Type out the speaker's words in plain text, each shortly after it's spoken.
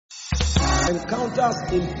Encounters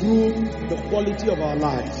improve the quality of our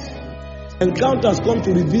lives. Encounters come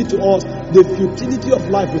to reveal to us the futility of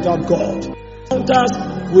life without God. Encounters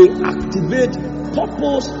will activate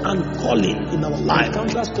purpose and calling in our life.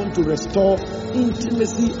 Encounters come to restore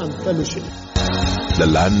intimacy and fellowship. The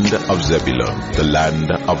land of Zebulun, the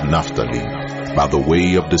land of Naphtali, by the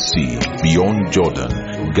way of the sea, beyond Jordan,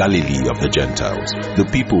 Galilee of the Gentiles. The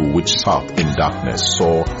people which sat in darkness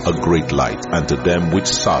saw a great light, and to them which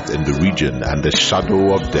sat in the region and the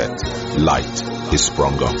shadow of death, light is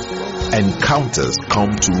sprung up. Encounters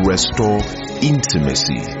come to restore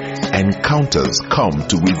intimacy. Encounters come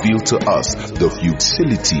to reveal to us the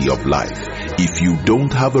futility of life. If you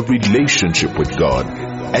don't have a relationship with God,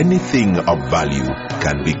 anything of value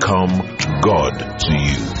can become God to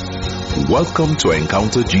you. Welcome to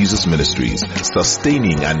Encounter Jesus Ministries,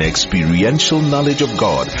 sustaining an experiential knowledge of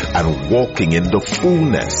God and walking in the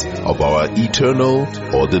fullness of our eternal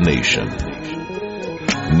ordination.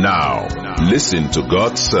 Now, listen to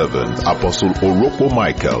God's servant, Apostle Orokpo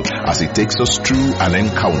Michael, as he takes us through an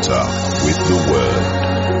encounter with the Word.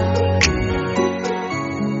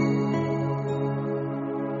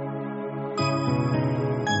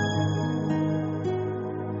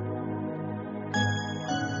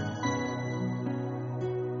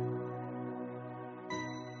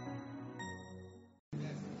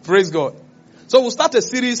 Praise God. So we'll start a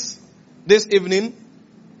series this evening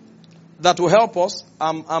that will help us.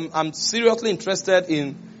 I'm seriously interested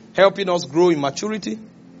in helping us grow in maturity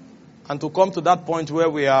and to come to that point where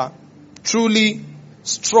we are truly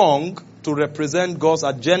strong to represent God's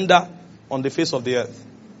agenda on the face of the earth.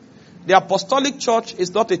 The apostolic church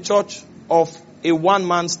is not a church of a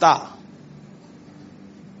one-man star.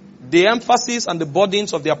 The emphasis and the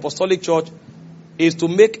burdens of the apostolic church is to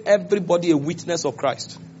make everybody a witness of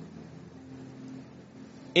Christ.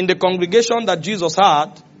 In the congregation that Jesus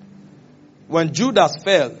had, when Judas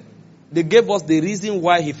fell, they gave us the reason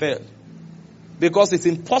why he fell. Because it's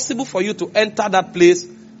impossible for you to enter that place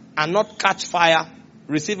and not catch fire,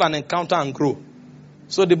 receive an encounter and grow.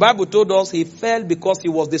 So the Bible told us he fell because he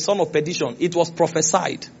was the son of perdition. It was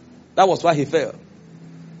prophesied. That was why he fell.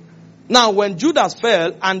 Now when Judas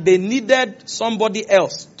fell and they needed somebody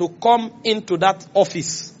else to come into that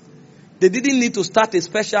office, they didn't need to start a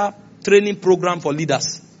special training program for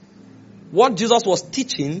leaders. What Jesus was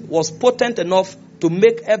teaching was potent enough to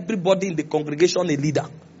make everybody in the congregation a leader.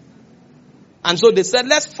 And so they said,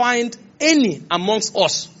 let's find any amongst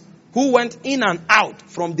us who went in and out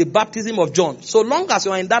from the baptism of John. So long as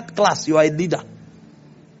you are in that class, you are a leader.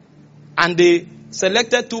 And they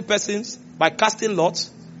selected 2 persons by casting lots,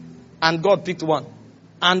 and God picked one.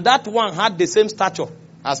 And that one had the same stature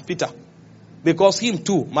as Peter. Because him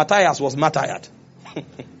too, Matthias was martyred.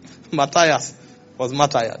 Matthias was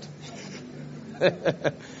martyred.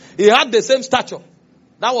 He had the same stature.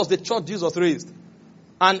 That was the church Jesus raised.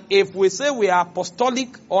 And if we say we are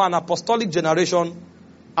apostolic or an apostolic generation,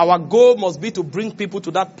 our goal must be to bring people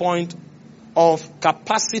to that point of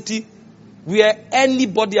capacity where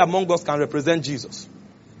anybody among us can represent Jesus.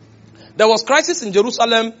 There was crisis in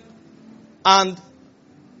Jerusalem and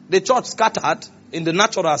the church scattered in the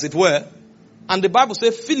natural as it were. And the Bible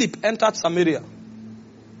says Philip entered Samaria.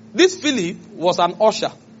 This Philip was an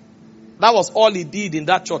usher. That was all he did in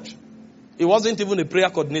that church. He wasn't even a prayer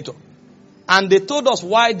coordinator. And they told us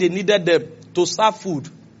why they needed them to serve food.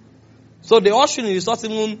 So the ushering is not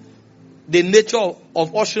even the nature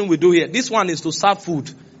of ushering we do here. This one is to serve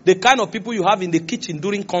food. The kind of people you have in the kitchen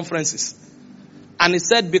during conferences. And he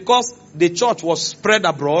said because the church was spread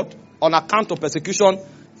abroad on account of persecution,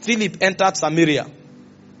 Philip entered Samaria.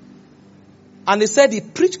 And he said he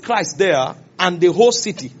preached Christ there and the whole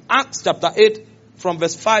city. Acts chapter 8 from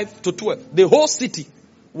verse 5 to 12. The whole city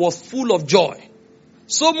was full of joy.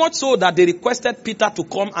 So much so that they requested Peter to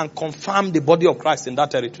come and confirm the body of Christ in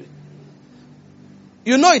that territory.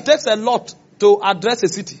 You know it takes a lot to address a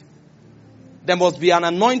city. There must be an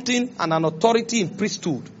anointing and an authority in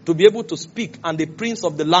priesthood to be able to speak, and the prince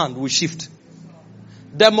of the land will shift.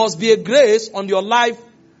 There must be a grace on your life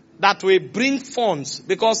that will bring funds,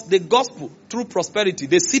 because the gospel through prosperity,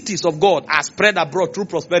 the cities of God are spread abroad through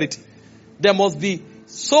prosperity. There must be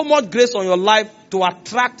so much grace on your life to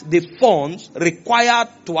attract the funds required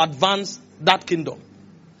to advance that kingdom.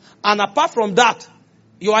 And apart from that,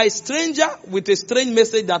 you are a stranger with a strange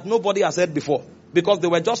message that nobody has heard before, because they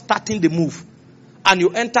were just starting the move. And you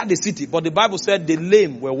enter the city, but the Bible said the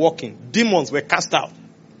lame were walking, demons were cast out.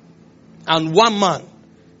 And one man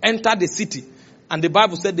entered the city, and the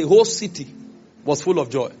Bible said the whole city was full of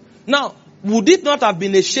joy. Now, would it not have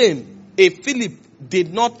been a shame if Philip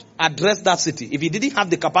did not address that city, if he didn't have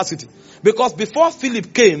the capacity? Because before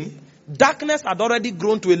Philip came, darkness had already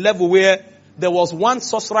grown to a level where there was one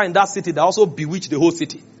sorcerer in that city that also bewitched the whole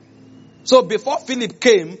city. So before Philip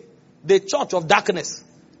came, the church of darkness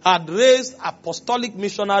had raised apostolic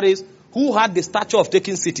missionaries who had the stature of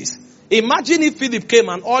taking cities. Imagine if Philip came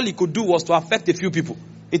and all he could do was to affect a few people.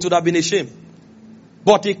 It would have been a shame.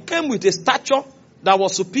 But he came with a stature that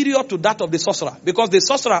was superior to that of the sorcerer, because the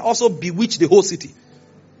sorcerer also bewitched the whole city.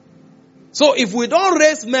 So if we don't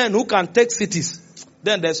raise men who can take cities,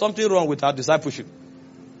 then there's something wrong with our discipleship.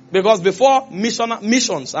 Because before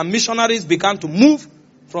missions and missionaries began to move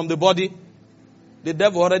from the body, the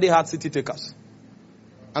devil already had city takers.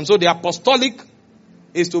 And so the apostolic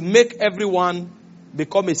is to make everyone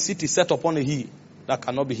become a city set upon a hill that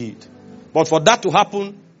cannot be hid. But for that to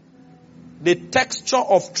happen, the texture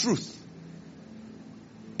of truth,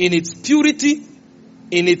 in its purity,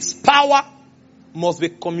 in its power, must be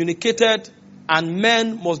communicated, and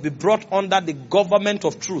men must be brought under the government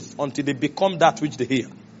of truth until they become that which they hear.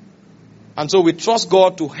 And so we trust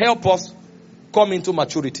God to help us come into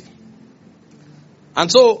maturity. And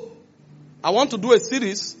so I want to do a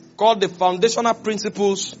series called The Foundational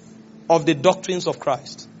Principles of the Doctrines of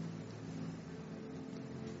Christ.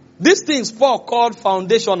 These things Paul called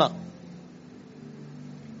foundational.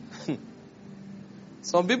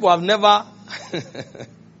 Some people have never,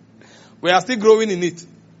 we are still growing in it.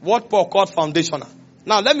 What Paul called foundational.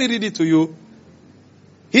 Now let me read it to you.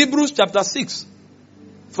 Hebrews chapter 6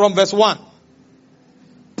 from verse 1.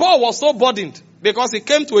 Paul was so burdened because he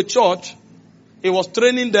came to a church, he was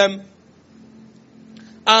training them,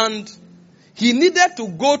 and he needed to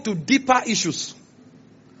go to deeper issues.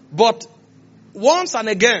 But once and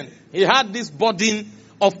again, he had this burden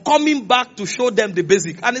of coming back to show them the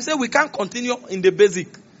basic. And he said, we can't continue in the basic.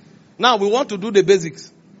 Now we want to do the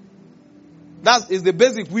basics. That is the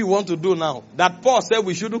basic we want to do now. That Paul said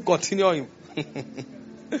we shouldn't continue him.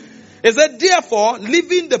 He said, therefore,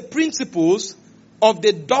 leaving the principles of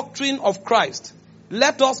the doctrine of Christ,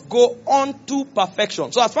 let us go on to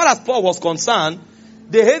perfection. So as far as Paul was concerned,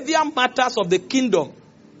 the heavier matters of the kingdom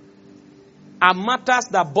are matters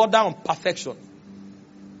that border on perfection.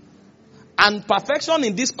 And perfection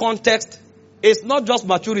in this context is not just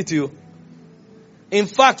maturity. In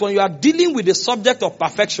fact, when you are dealing with the subject of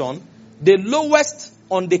perfection, the lowest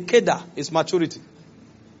on the cadre is maturity.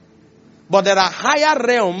 But there are higher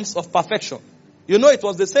realms of perfection. You know, it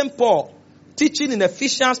was the same Paul teaching in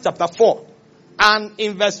Ephesians chapter 4. And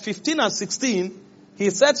in verse 15 and 16, he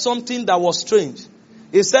said something that was strange.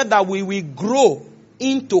 He said that we will grow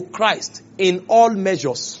into Christ in all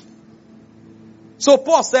measures. So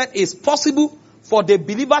Paul said it's possible for the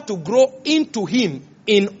believer to grow into him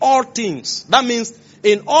in all things. That means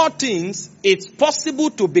in all things, it's possible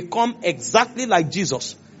to become exactly like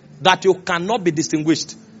Jesus, that you cannot be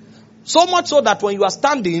distinguished. So much so that when you are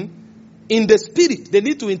standing in the spirit, they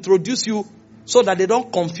need to introduce you so that they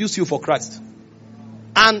don't confuse you for Christ.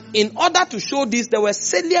 And in order to show this, there were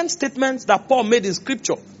salient statements that Paul made in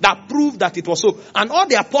scripture that proved that it was so. And all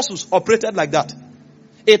the apostles operated like that.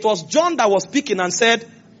 It was John that was speaking and said,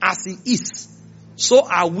 as he is, so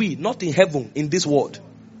are we, not in heaven, in this world.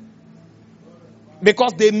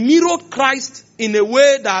 Because they mirrored Christ in a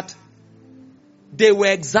way that they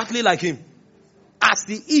were exactly like him. As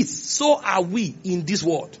he is, so are we in this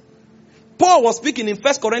world. Paul was speaking in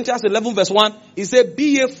 1 Corinthians 11 verse 1. He said,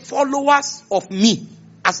 be ye followers of me,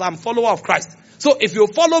 as I'm follower of Christ. So if you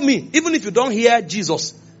follow me, even if you don't hear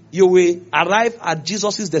Jesus, you will arrive at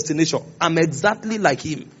Jesus' destination. I'm exactly like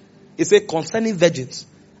him. He said, concerning virgins,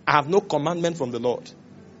 I have no commandment from the Lord.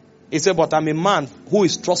 He said, but I'm a man who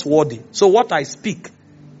is trustworthy. So what I speak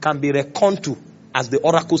can be reckoned to as the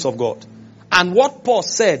oracles of God. And what Paul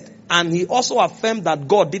said, and he also affirmed that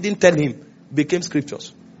God didn't tell him, became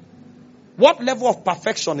scriptures. What level of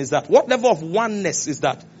perfection is that? What level of oneness is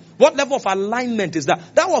that? What level of alignment is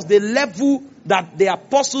that? That was the level that the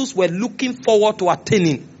apostles were looking forward to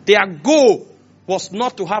attaining. Their goal was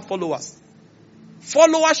not to have followers.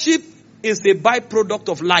 Followership is a byproduct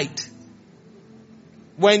of light.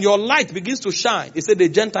 When your light begins to shine, he said the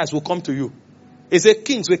Gentiles will come to you. He said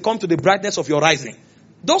kings will come to the brightness of your rising.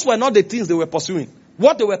 Those were not the things they were pursuing.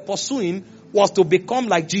 What they were pursuing was to become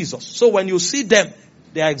like Jesus. So when you see them,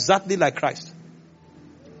 they are exactly like Christ.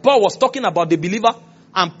 Paul was talking about the believer,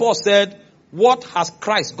 and Paul said, what has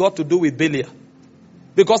Christ got to do with Belial?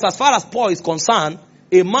 Because as far as Paul is concerned,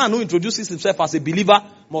 a man who introduces himself as a believer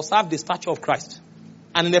must have the stature of Christ.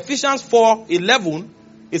 And in Ephesians 4:11,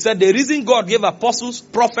 he said the reason God gave apostles,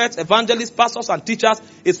 prophets, evangelists, pastors, and teachers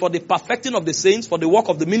is for the perfecting of the saints, for the work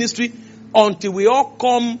of the ministry, until we all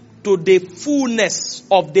come to the fullness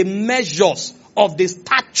of the measures of the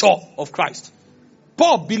stature of Christ.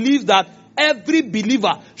 Paul believes that every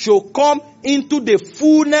believer should come into the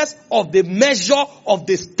fullness of the measure of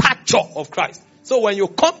the stature of Christ. So when you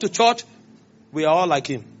come to church, we are all like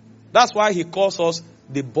him. That's why he calls us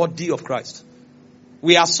the body of Christ.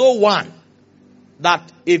 We are so one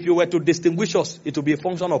that if you were to distinguish us, it would be a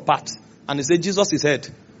function of parts. And he said Jesus is head.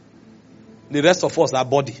 The rest of us are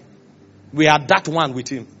body. We are that one with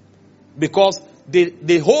him. Because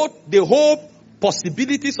the whole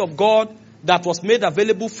possibilities of God that was made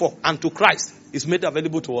available for and to Christ is made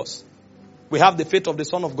available to us. We have the faith of the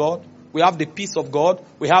Son of God. We have the peace of God.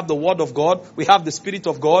 We have the word of God. We have the Spirit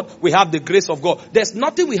of God. We have the grace of God. There's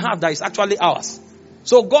nothing we have that is actually ours.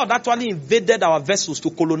 So God actually invaded our vessels to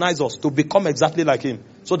colonize us, to become exactly like him,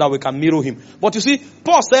 so that we can mirror him. But you see,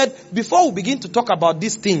 Paul said, before we begin to talk about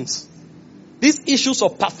these things, these issues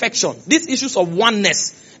of perfection, these issues of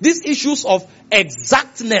oneness, these issues of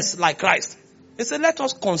exactness like Christ, he said, let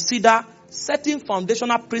us consider certain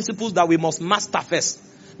foundational principles that we must master first.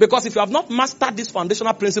 Because if you have not mastered these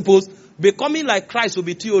foundational principles, becoming like Christ will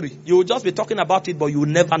be theory. You will just be talking about it, but you will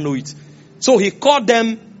never know it. So he called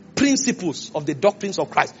them principles of the doctrines of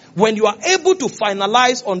Christ. When you are able to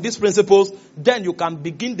finalize on these principles, then you can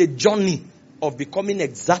begin the journey of becoming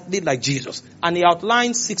exactly like Jesus. And he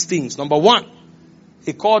outlined 6 things. Number 1,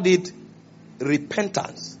 he called it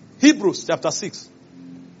repentance. Hebrews chapter 6.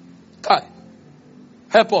 Kai,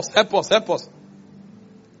 help us.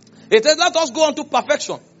 It says, let us go on to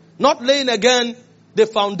perfection, not laying again the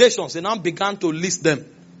foundations. And now began to list them.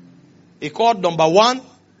 He called number 1,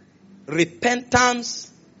 repentance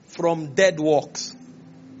from dead works.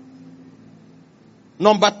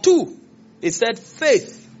 Number 2, he said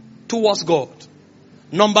faith towards God.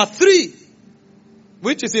 Number 3,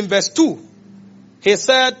 which is in verse 2, he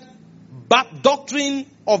said doctrine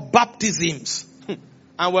of baptisms.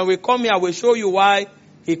 And when we come here, we'll show you why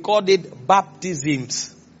he called it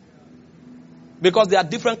baptisms. Because there are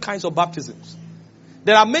different kinds of baptisms.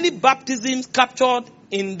 There are many baptisms captured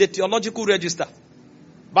in the theological register.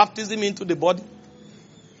 Baptism into the body.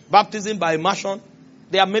 Baptism by immersion.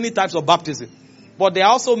 There are many types of baptism. But there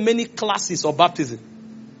are also many classes of baptism.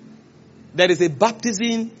 There is a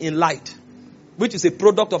baptism in light, which is a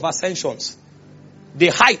product of ascensions. The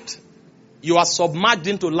height you are submerged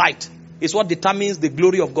into light is what determines the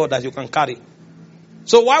glory of God that you can carry.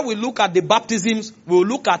 So while we look at the baptisms, we'll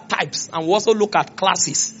look at types and we'll also look at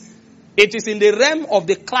classes. It is in the realm of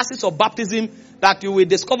the classes of baptism that you will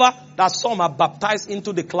discover that some are baptized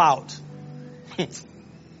into the cloud.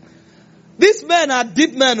 These men are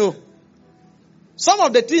deep men. Oh. Some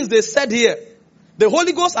of the things they said here, the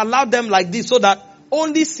Holy Ghost allowed them like this so that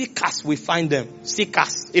only seekers will find them.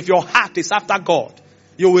 Seekers. If your heart is after God,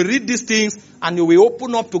 you will read these things and you will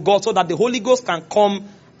open up to God so that the Holy Ghost can come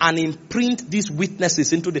and imprint these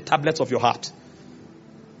witnesses into the tablets of your heart.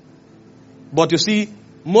 But you see,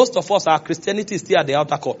 most of us, our Christianity is still at the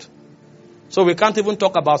outer court. So we can't even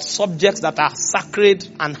talk about subjects that are sacred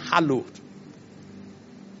and hallowed.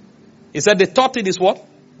 He said the third thing is what?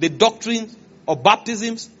 The doctrine of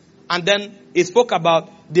baptisms. And then he spoke about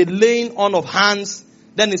the laying on of hands.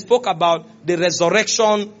 Then he spoke about the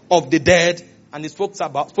resurrection of the dead. And he spoke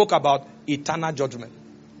about eternal judgment.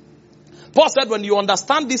 Paul said when you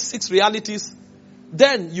understand these 6 realities,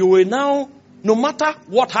 then you will now, no matter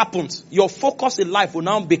what happens, your focus in life will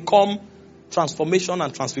now become transformation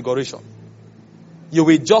and transfiguration. You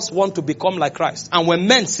will just want to become like Christ. And when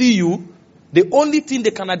men see you, the only thing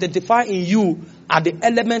they can identify in you are the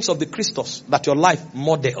elements of the Christus that your life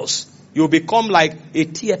models. You will become like a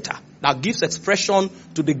theater that gives expression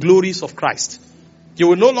to the glories of Christ. You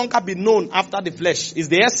will no longer be known after the flesh. It's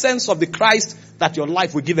the essence of the Christ that your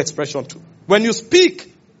life will give expression to. When you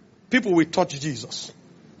speak, people will touch Jesus.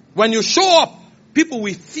 When you show up, people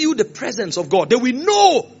will feel the presence of God. They will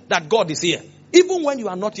know that God is here. Even when you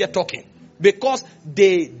are not yet talking. Because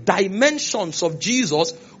the dimensions of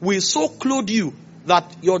Jesus will so clothe you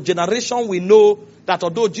that your generation will know that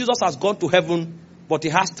although Jesus has gone to heaven, but he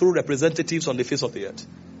has true representatives on the face of the earth.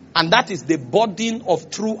 And that is the burden of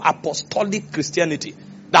true apostolic Christianity.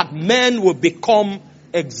 That men will become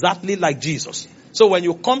exactly like Jesus. So when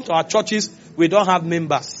you come to our churches, we don't have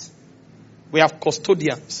members. We have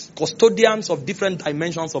custodians. Custodians of different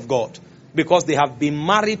dimensions of God. Because they have been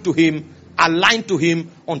married to him, aligned to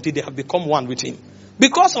him, until they have become one with him.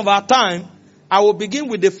 Because of our time, I will begin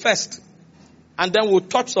with the first. And then we'll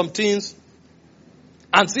touch some things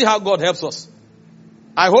and see how God helps us.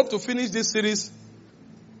 I hope to finish this series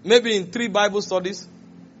maybe in 3 Bible studies.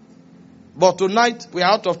 But tonight we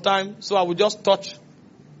are out of time, so I will just touch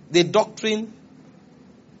the doctrine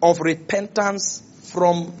of repentance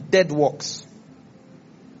from dead works.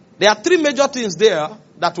 There are three major things there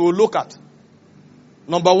that we'll look at.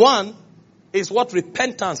 Number one is what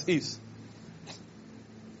repentance is.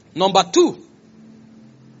 Number two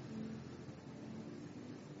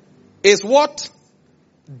is what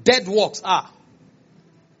dead works are.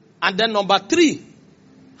 And then number three,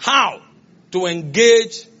 how to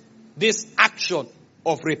engage this action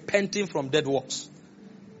of repenting from dead works.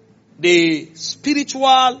 The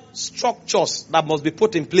spiritual structures that must be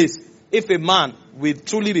put in place if a man will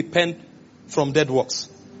truly repent from dead works.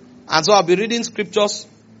 And so I'll be reading scriptures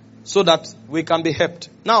so that we can be helped.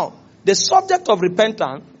 Now, the subject of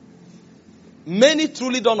repentance, many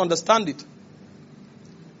truly don't understand it.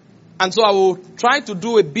 And so I will try to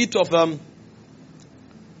do a bit of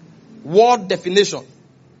word definition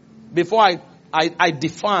before I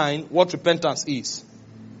define what repentance is.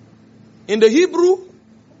 In the Hebrew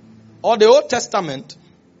or the Old Testament,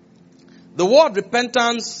 the word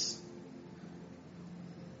repentance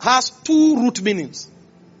has two root meanings.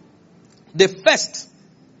 The first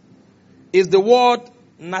is the word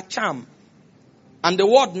nacham. And the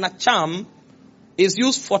word nacham is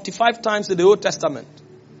used 45 times in the Old Testament.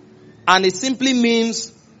 And it simply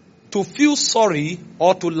means to feel sorry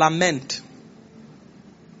or to lament.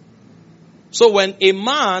 So when a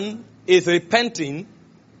man is repenting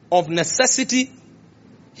of necessity,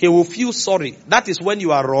 he will feel sorry. That is when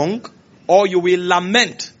you are wrong, or you will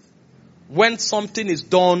lament when something is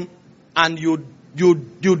done and you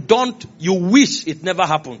wish it never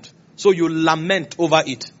happened. So you lament over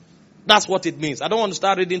it. That's what it means. I don't want to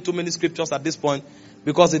start reading too many scriptures at this point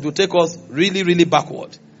because it will take us really, really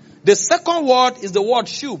backward. The second word is the word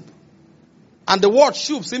shub. And the word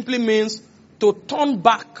shub simply means to turn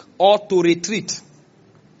back or to retreat.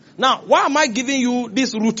 Now, why am I giving you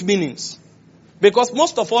these root meanings? Because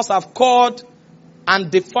most of us have called and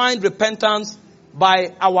defined repentance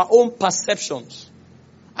by our own perceptions.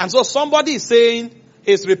 And so somebody is saying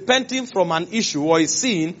he's repenting from an issue or a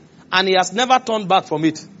sin and he has never turned back from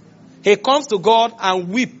it. He comes to God and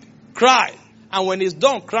weep, cry. And when he's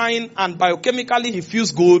done crying and biochemically he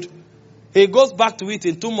feels good, he goes back to it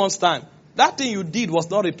in 2 months' time. That thing you did was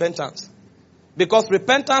not repentance. Because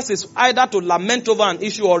repentance is either to lament over an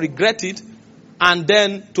issue or regret it and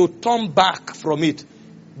then to turn back from it.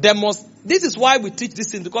 This is why we teach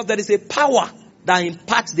this thing, because there is a power that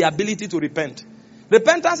imparts the ability to repent.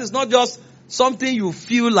 Repentance is not just something you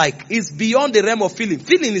feel like. It's beyond the realm of feeling.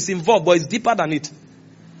 Feeling is involved, but it's deeper than it.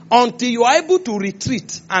 Until you are able to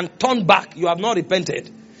retreat and turn back, you have not repented.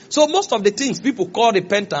 So most of the things people call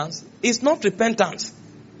repentance is not repentance.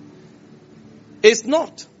 It's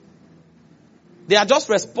not. They are just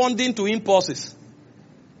responding to impulses.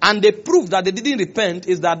 And the proof that they didn't repent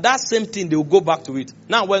is that same thing, they will go back to it.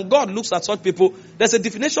 Now, when God looks at such people, there's a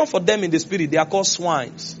definition for them in the spirit. They are called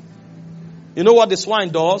swines. You know what the swine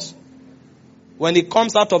does? When it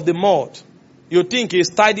comes out of the mud, you think he's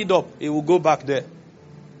tidied up, it will go back there.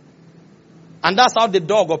 And that's how the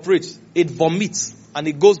dog operates. It vomits and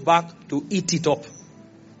it goes back to eat it up.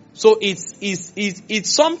 So it's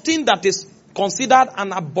something that is considered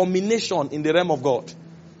an abomination in the realm of God.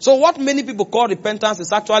 So what many people call repentance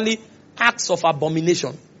is actually acts of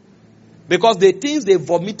abomination. Because the things they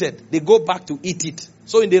vomited, they go back to eat it.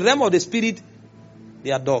 So in the realm of the spirit, they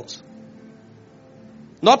are dogs.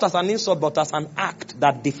 Not as an insult, but as an act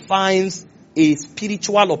that defines a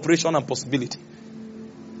spiritual operation and possibility.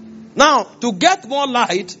 Now, to get more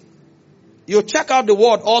light, you check out the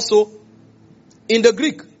word also in the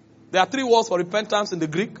Greek. There are 3 words for repentance in the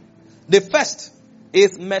Greek. The first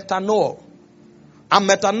is metanoia. And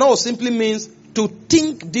metanoia simply means to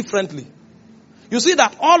think differently. You see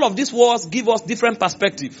that all of these words give us different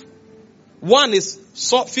perspective. One is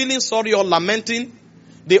feeling sorry or lamenting.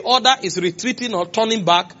 The other is retreating or turning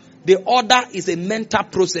back. The other is a mental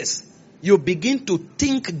process. You begin to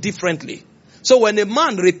think differently. So when a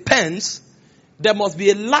man repents, there must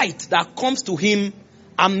be a light that comes to him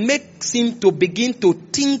and makes him to begin to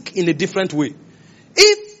think in a different way.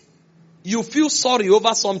 If you feel sorry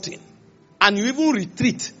over something and you even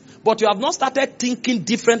retreat, but you have not started thinking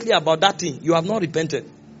differently about that thing, you have not repented.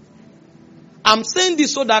 I'm saying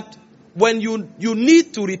this so that when you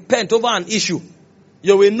need to repent over an issue,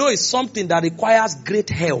 you will know it's something that requires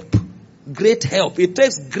great help. Great help. It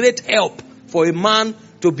takes great help for a man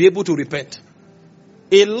to be able to repent.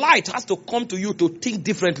 A light has to come to you to think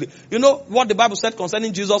differently. You know what the Bible said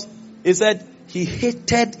concerning Jesus? It said he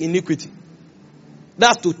hated iniquity.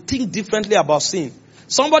 That's to think differently about sin.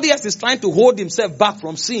 Somebody else is trying to hold himself back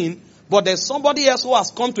from sin, but there's somebody else who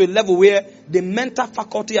has come to a level where the mental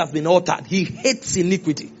faculty has been altered. He hates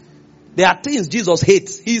iniquity. There are things Jesus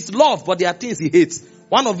hates. He is loved, but there are things he hates.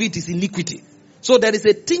 One of it is iniquity. So there is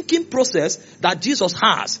a thinking process that Jesus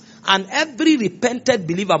has, and every repented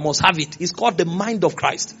believer must have it. It's called the mind of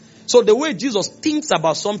Christ. So the way Jesus thinks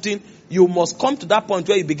about something, you must come to that point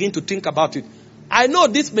where you begin to think about it. I know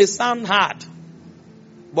this may sound hard,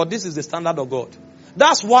 but this is the standard of God.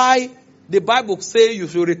 That's why the Bible says you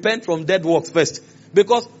should repent from dead works first.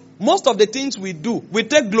 Because most of the things we do, we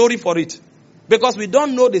take glory for it. Because we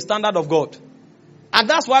don't know the standard of God. And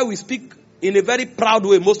that's why we speak in a very proud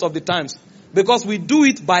way most of the times. Because we do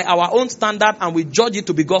it by our own standard and we judge it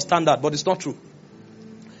to be God's standard. But it's not true.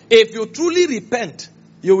 If you truly repent,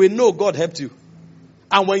 you will know God helped you.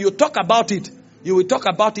 And when you talk about it, you will talk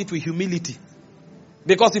about it with humility.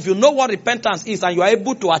 Because if you know what repentance is and you are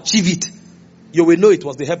able to achieve it, you will know it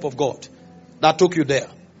was the help of God that took you there.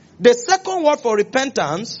 The second word for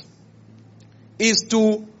repentance is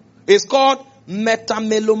called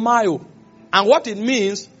metamelomai. And what it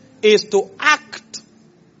means is to act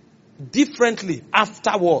differently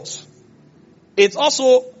afterwards. It's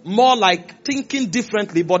also more like thinking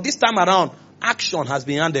differently, but this time around, action has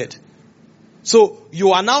been added. So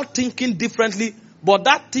you are now thinking differently, but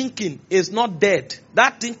that thinking is not dead.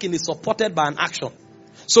 That thinking is supported by an action.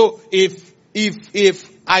 So if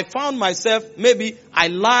I found myself, maybe I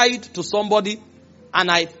lied to somebody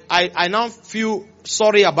and I now feel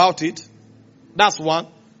sorry about it, that's one.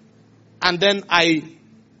 And then I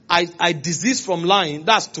desist from lying,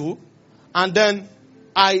 that's two. And then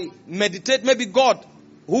I meditate, maybe God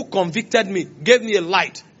who convicted me gave me a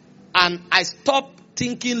light. And I stopped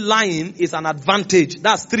thinking lying is an advantage,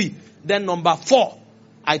 that's three. Then number four,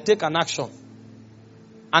 I take an action.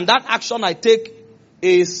 And that action I take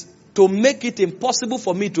is to make it impossible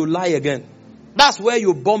for me to lie again. That's where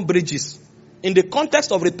you burn bridges. In the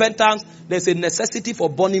context of repentance, there's a necessity for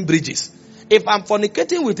burning bridges. If I'm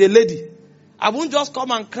fornicating with a lady, I won't just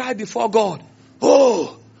come and cry before God.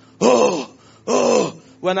 Oh.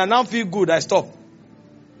 When I now feel good, I stop.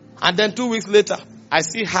 And then 2 weeks later, I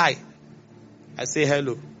see hi. I say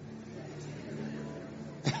hello.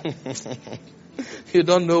 You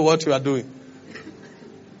don't know what you are doing.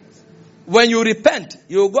 When you repent,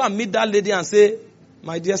 you will go and meet that lady and say,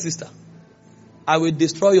 my dear sister, I will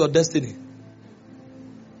destroy your destiny.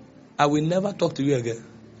 I will never talk to you again.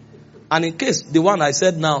 And in case the one I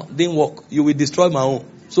said now didn't work, you will destroy my own.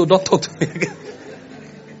 So don't talk to me again.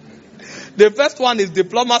 The first one is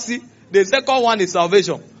diplomacy. The second one is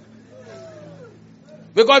salvation.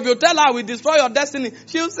 Because if you tell her we destroy your destiny,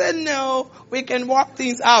 she'll say, no, we can work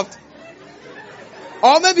things out.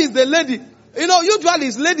 Or maybe it's the lady. You know, usually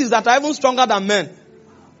it's ladies that are even stronger than men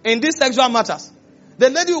in these sexual matters. The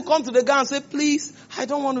lady will come to the guy and say, please, I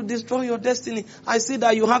don't want to destroy your destiny. I see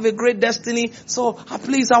that you have a great destiny. So,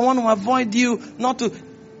 please, I want to avoid you not to.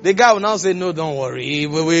 The guy will now say, no, don't worry.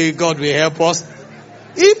 God will help us.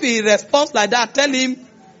 If he responds like that, tell him,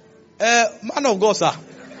 man of God, sir,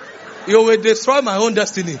 you will destroy my own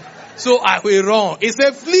destiny. So I will run. It's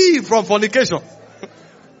a flee from fornication.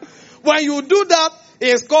 When you do that,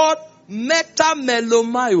 it's called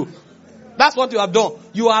metamelomai. That's what you have done.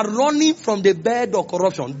 You are running from the bed of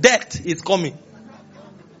corruption. Death is coming.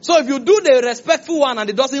 So if you do the respectful one and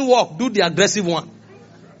it doesn't work, do the aggressive one.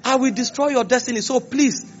 I will destroy your destiny. So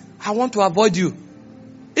please, I want to avoid you.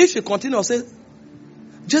 If she continues, say,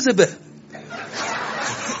 Jezebel.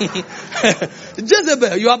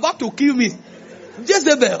 Jezebel, you are about to kill me.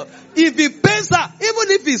 Jezebel, if it pains her,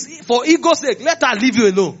 even if it's for ego's sake, let her leave you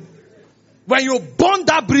alone. When you burn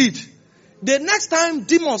that bridge, the next time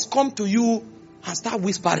demons come to you and start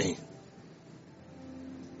whispering,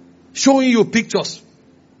 showing you pictures,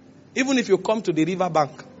 even if you come to the river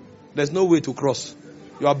bank, there's no way to cross.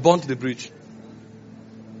 You have burnt the bridge.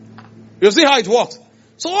 You see how it works?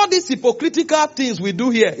 So all these hypocritical things we do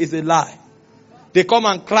here is a lie. They come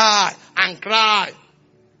and cry and cry.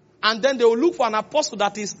 And then they will look for an apostle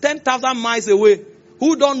that is 10,000 miles away,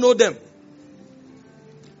 who don't know them.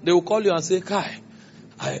 They will call you and say, Kai,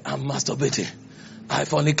 I am masturbating. I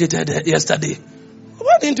fornicated yesterday.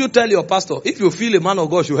 Why didn't you tell your pastor? If you feel a man of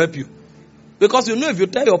God should help you. Because you know if you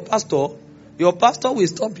tell your pastor will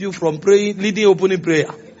stop you from praying, leading opening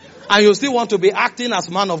prayer. And you still want to be acting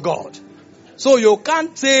as man of God. So you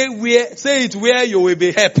can't say it where you will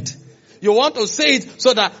be helped. You want to say it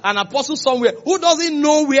so that an apostle somewhere who doesn't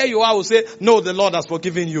know where you are will say, no, the Lord has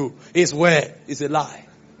forgiven you. It's where? It's a lie.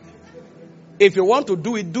 If you want to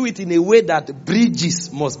do it in a way that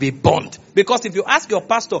bridges must be burnt. Because if you ask your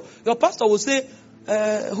pastor will say,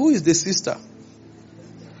 who is the sister?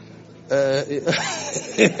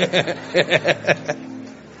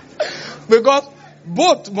 Because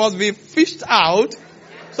both must be fished out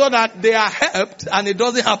so that they are helped and it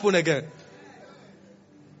doesn't happen again.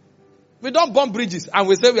 We don't burn bridges and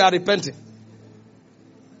we say we are repenting.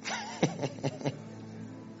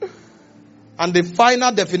 And the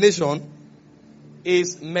final definition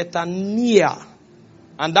is metanoia.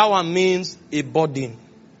 And that one means a burden.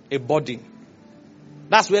 A burden.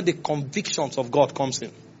 That's where the convictions of God comes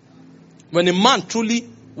in. When a man truly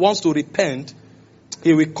wants to repent,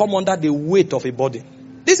 he will come under the weight of a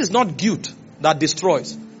burden. This is not guilt that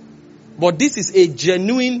destroys. But this is a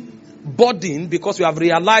genuine burden because you have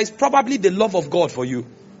realized probably the love of God for you.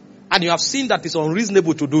 And you have seen that it's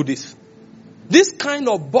unreasonable to do this. This kind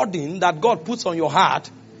of burden that God puts on your heart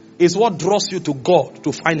is what draws you to God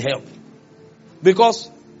to find help. Because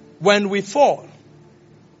when we fall,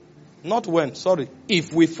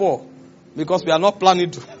 if we fall, because we are not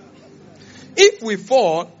planning to. If we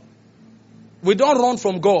fall, we don't run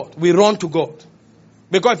from God, we run to God.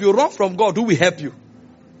 Because if you run from God, who will help you?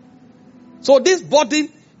 So this burden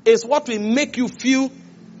is what will make you feel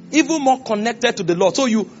even more connected to the Lord. So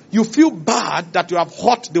you feel bad that you have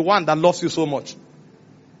hurt the one that loves you so much.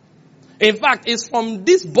 In fact, it's from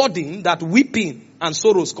this burden that weeping and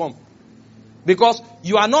sorrows come. Because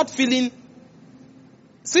you are not feeling.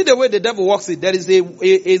 See the way the devil works it. There is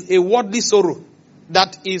a worldly sorrow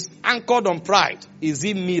that is anchored on pride. Is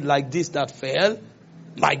it me like this that fell?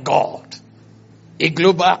 My God. A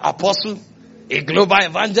global apostle, a global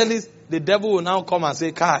evangelist. The devil will now come and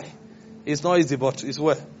say, Kai, it's not easy, but it's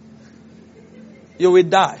well. You will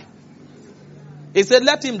die. He said,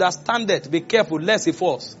 let him that standeth be careful lest he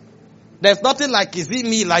falls. There's nothing like, is it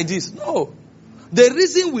me like this? No. The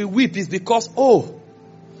reason we weep is because,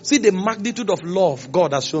 see the magnitude of love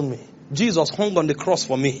God has shown me. Jesus hung on the cross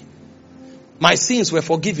for me. My sins were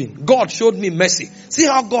forgiven. God showed me mercy. See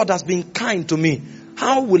how God has been kind to me.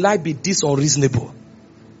 How will I be this unreasonable?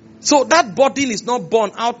 So that burden is not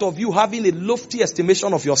born out of you having a lofty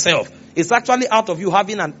estimation of yourself. It's actually out of you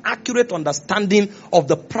having an accurate understanding of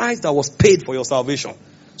the price that was paid for your salvation.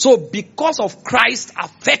 So because of Christ's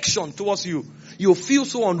affection towards you, you feel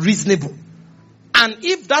so unreasonable. And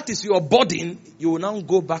if that is your burden, you will now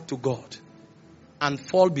go back to God and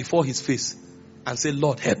fall before his face and say,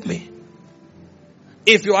 Lord, help me.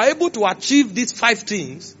 If you are able to achieve these 5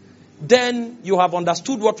 things, then you have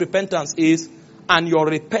understood what repentance is, and your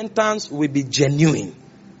repentance will be genuine.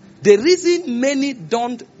 The reason many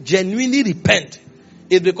don't genuinely repent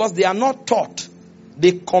is because they are not taught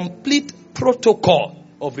the complete protocol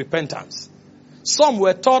of repentance. Some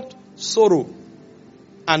were taught sorrow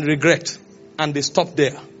and regret, and they stopped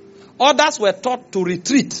there. Others were taught to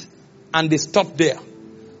retreat, and they stopped there.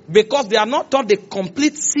 Because they are not taught the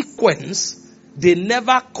complete sequence, they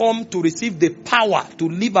never come to receive the power to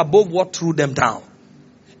live above what threw them down.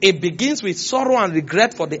 It begins with sorrow and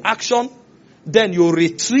regret for the action. Then you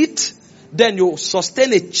retreat. Then you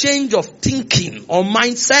sustain a change of thinking or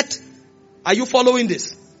mindset. Are you following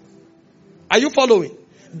this? Are you following?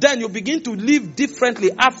 Then you begin to live differently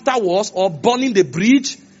afterwards or burning the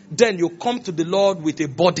bridge. Then you come to the Lord with a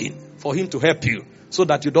burden for him to help you so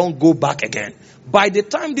that you don't go back again. By the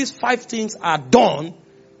time these 5 things are done,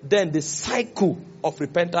 then the cycle of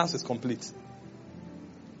repentance is complete.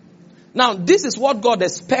 Now, this is what God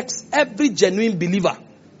expects every genuine believer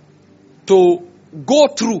to go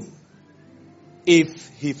through if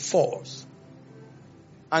he falls.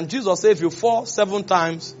 And Jesus said, if you fall 7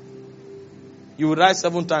 times, you will rise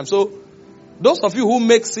 7 times. So, those of you who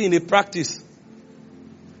make sin a practice,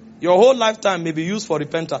 your whole lifetime may be used for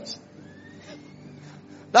repentance.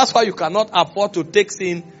 That's why you cannot afford to take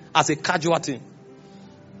sin as a casual thing.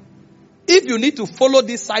 If you need to follow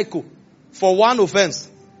this cycle for 1 offense,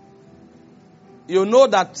 you know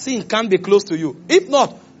that sin can't be close to you. If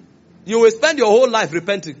not, you will spend your whole life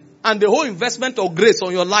repenting. And the whole investment of grace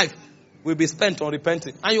on your life will be spent on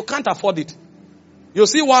repenting. And you can't afford it. You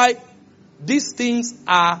see why these things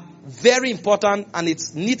are very important and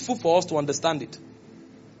it's needful for us to understand it.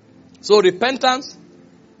 So repentance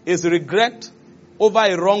is regret over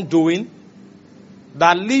a wrongdoing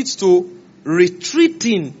that leads to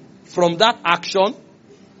retreating from that action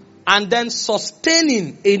and then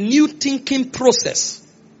sustaining a new thinking process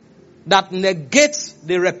that negates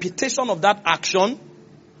the repetition of that action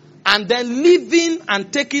and then living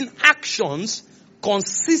and taking actions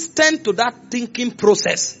consistent to that thinking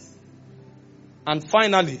process. And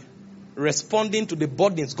finally, responding to the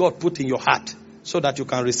burdens God put in your heart so that you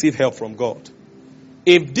can receive help from God.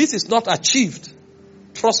 If this is not achieved,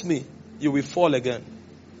 trust me, you will fall again.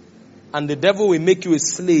 And the devil will make you a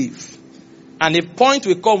slave. And a point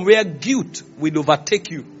will come where guilt will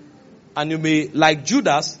overtake you. And you may, like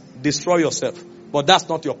Judas, destroy yourself. But that's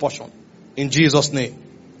not your portion. In Jesus' name.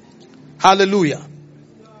 Hallelujah.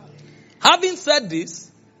 Having said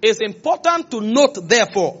this, It's important to note,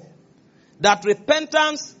 therefore, that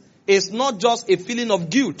repentance is not just a feeling of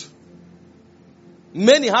guilt.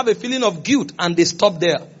 Many have a feeling of guilt and they stop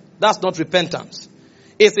there. That's not repentance.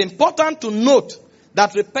 It's important to note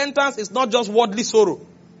that repentance is not just worldly sorrow.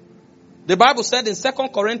 The Bible said in 2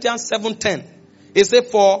 Corinthians 7:10, it said,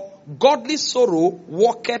 for godly sorrow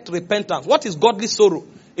worketh repentance. What is godly sorrow?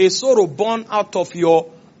 A sorrow born out of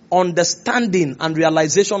your understanding and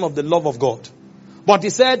realization of the love of God. But he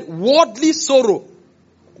said, worldly sorrow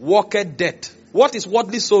worketh death. What is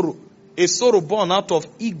worldly sorrow? A sorrow born out of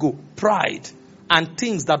ego, pride, and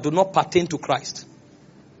things that do not pertain to Christ.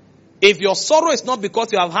 If your sorrow is not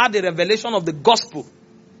because you have had a revelation of the gospel,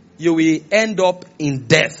 you will end up in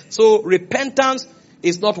death. So repentance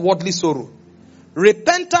is not worldly sorrow.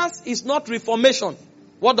 Repentance is not reformation.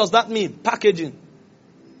 What does that mean? Packaging.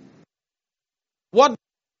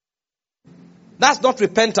 That's not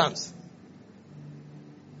repentance.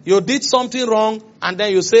 You did something wrong and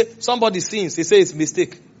then you say, somebody sins. He says it's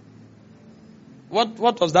mistake.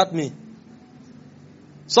 What does that mean?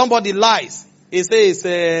 Somebody lies. He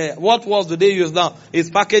says, what words do they use now? It's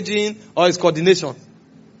packaging or it's coordination.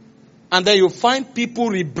 And then you find people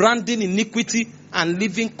rebranding iniquity and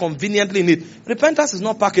living conveniently in it. Repentance is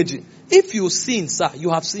not packaging. If you sin, sir, you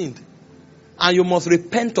have sinned. And you must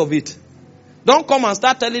repent of it. Don't come and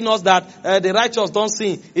start telling us that the righteous don't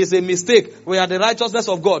sin. It's a mistake. We are the righteousness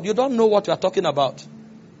of God. You don't know what you are talking about.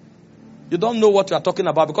 You don't know what you are talking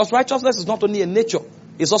about. Because righteousness is not only a nature.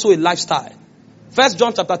 It's also a lifestyle. 1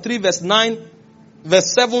 John chapter 3 verse 9,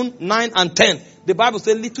 verse 7, 9 and 10. The Bible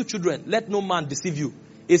says, little children, let no man deceive you.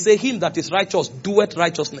 It says, him that is righteous doeth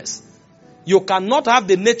righteousness. You cannot have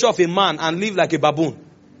the nature of a man and live like a baboon.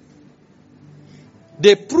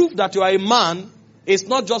 The proof that you are a man is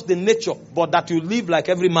not just the nature, but that you live like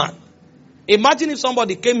every man. Imagine if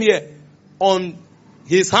somebody came here on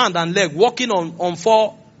his hand and leg, walking on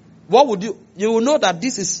four. What would you? You will know that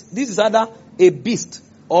this is either a beast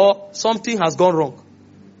or something has gone wrong.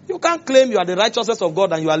 You can't claim you are the righteousness of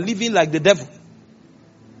God and you are living like the devil.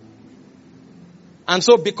 And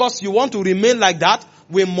so because you want to remain like that,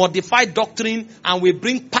 we modify doctrine and we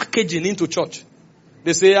bring packaging into church.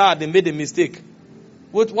 They say, they made a mistake.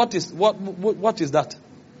 What is that?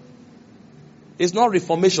 It's not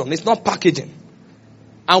reformation. It's not packaging.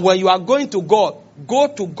 And when you are going to God, go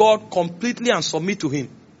to God completely and submit to Him.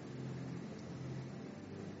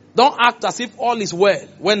 Don't act as if all is well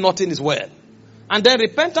when nothing is well. And then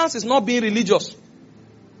repentance is not being religious.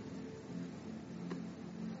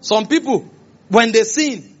 Some people, when they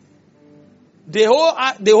sin, the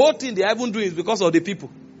whole thing they are even doing is because of the people.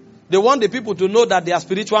 They want the people to know that they are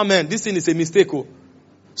spiritual men. This sin is a mistake.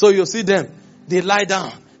 So you see them, they lie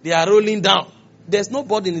down, they are rolling down. There's no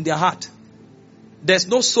burden in their heart. There's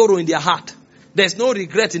no sorrow in their heart. There's no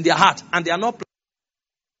regret in their heart. And they are not.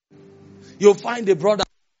 You'll find a brother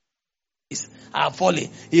are falling.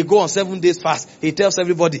 He go on 7 days fast. He tells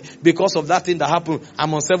everybody, because of that thing that happened,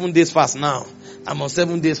 I'm on 7 days fast now. I'm on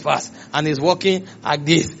 7 days fast. And he's walking like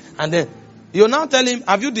this. And then you now tell him,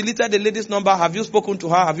 have you deleted the lady's number? Have you spoken to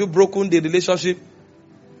her? Have you broken the relationship?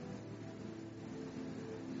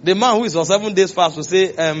 The man who is on 7 days fast will say,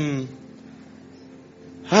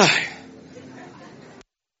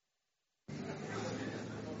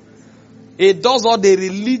 he does all the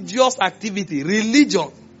religious activity,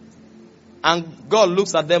 religion. And God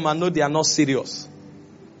looks at them and knows they are not serious.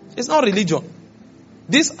 It's not religion.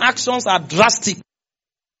 These actions are drastic.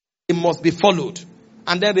 It must be followed.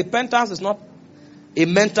 And then repentance is not a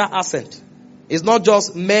mental assent. It's not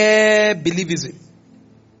just mere believism.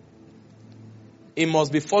 It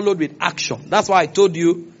must be followed with action. That's why I told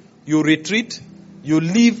you, you retreat, you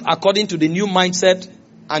live according to the new mindset,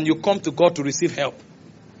 and you come to God to receive help.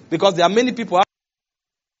 Because there are many people.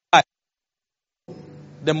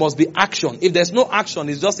 There must be action. If there's no action,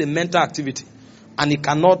 it's just a mental activity. And it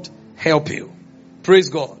cannot help you. Praise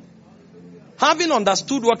God. Having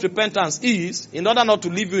understood what repentance is, in order not to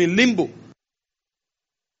leave you in limbo,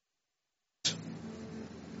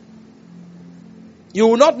 you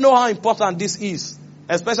will not know how important this is,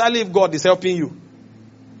 especially if God is helping you.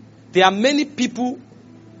 There are many people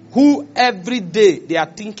who every day they are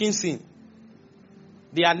thinking sin.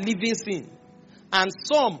 They are living sin. And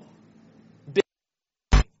some, they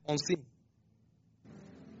are on sin.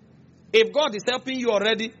 If God is helping you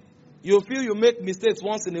already, you feel you make mistakes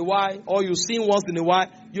once in a while, or you sin once in a while,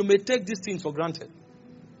 you may take these things for granted.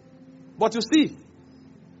 But you see,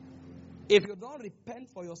 if you don't repent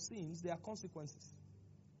for your sins, there are consequences.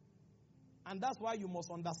 And that's why you must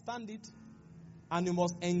understand it, and you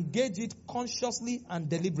must engage it consciously and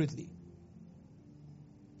deliberately.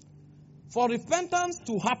 For repentance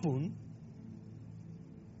to happen,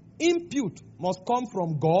 input must come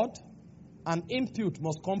from God and input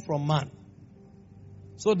must come from man.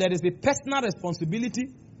 So there is a personal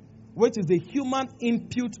responsibility, which is the human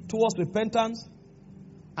input towards repentance,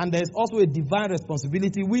 and there is also a divine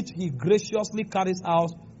responsibility which he graciously carries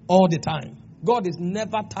out all the time. God is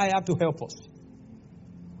never tired to help us.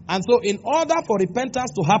 And so in order for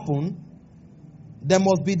repentance to happen, there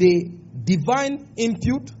must be the divine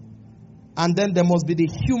input, and then there must be the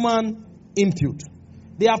human input.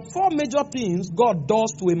 There are 4 major things God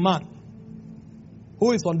does to a man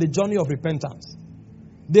who is on the journey of repentance.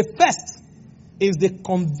 The first is the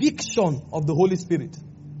conviction of the Holy Spirit.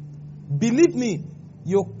 Believe me,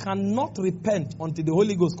 you cannot repent until the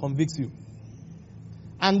Holy Ghost convicts you.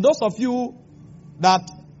 And those of you that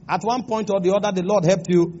at one point or the other the Lord helped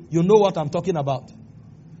you, you know what I'm talking about.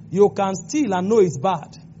 You can steal and know it's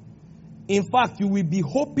bad. In fact, you will be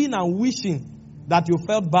hoping and wishing that you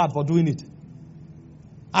felt bad for doing it.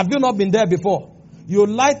 Have you not been there before? You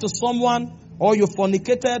lied to someone, or you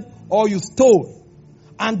fornicated, or you stole.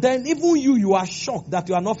 And then even you are shocked that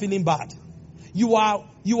you are not feeling bad. You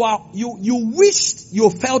wished you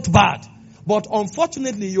felt bad, but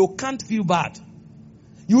unfortunately you can't feel bad.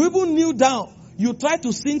 You even kneel down. You try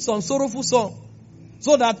to sing some sorrowful song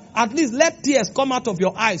so that at least let tears come out of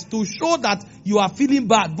your eyes to show that you are feeling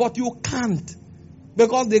bad, but you can't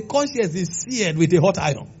because the conscience is seared with a hot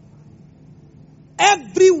iron.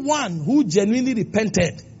 Everyone who genuinely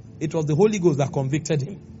repented, it was the Holy Ghost that convicted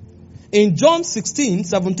him. In John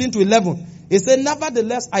 16:17-11, it said,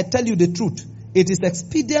 "Nevertheless, I tell you the truth. It is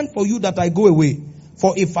expedient for you that I go away.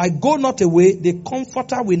 For if I go not away, the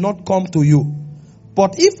Comforter will not come to you.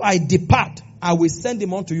 But if I depart, I will send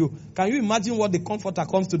him unto you." Can you imagine what the Comforter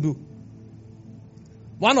comes to do?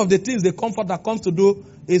 One of the things the Comforter comes to do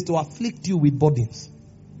is to afflict you with burdens.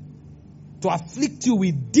 To afflict you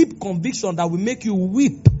with deep conviction that will make you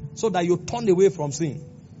weep so that you turn away from sin.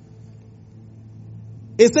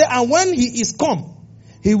 It says, "And when he is come,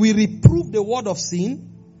 he will reprove the word of sin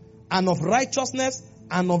and of righteousness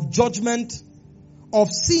and of judgment,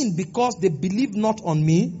 of sin because they believe not on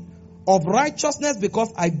me, of righteousness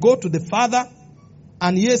because I go to the Father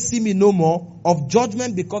and ye see me no more, of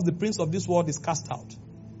judgment because the prince of this world is cast out."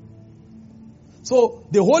 So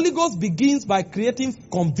the Holy Ghost begins by creating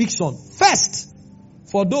conviction first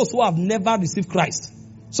for those who have never received Christ.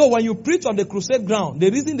 So when you preach on the crusade ground, the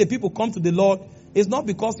reason the people come to the Lord is not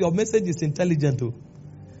because your message is intelligent too.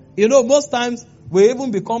 You know, most times we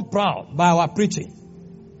even become proud by our preaching.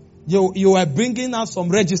 You are bringing out some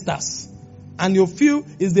registers, and you feel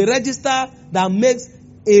it's the register that makes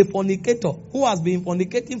a fornicator who has been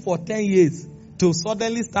fornicating for 10 years to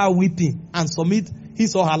suddenly start weeping and submit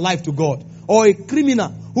his or her life to God. Or a criminal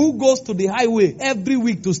who goes to the highway every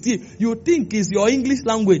week to steal. You think it's your English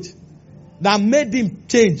language that made him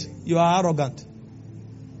change. You are arrogant.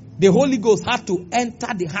 The Holy Ghost had to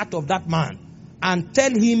enter the heart of that man and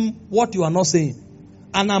tell him what you are not saying.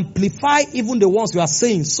 And amplify even the ones you are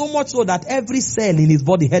saying, so much so that every cell in his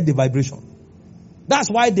body heard the vibration. That's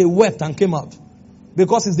why they wept and came out.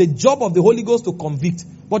 Because it's the job of the Holy Ghost to convict.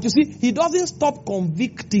 But you see, he doesn't stop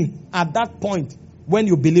convicting at that point when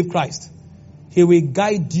you believe Christ. He will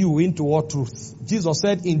guide you into all truth. Jesus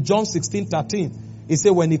said in John 16:13, he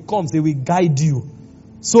said when he comes, he will guide you.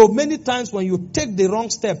 So many times when you take the wrong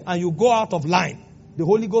step and you go out of line, the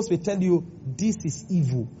Holy Ghost will tell you, this is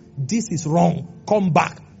evil. This is wrong. Come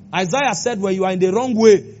back. Isaiah said when you are in the wrong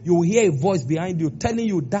way, you will hear a voice behind you telling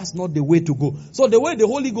you that's not the way to go. So the way the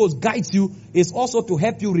Holy Ghost guides you is also to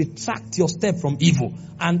help you retract your step from evil.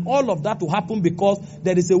 And all of that will happen because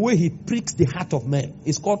there is a way he pricks the heart of man.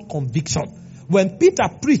 It's called conviction. When Peter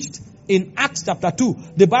preached in Acts chapter 2,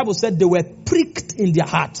 the Bible said they were pricked in their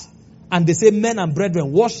hearts. And they say, "Men and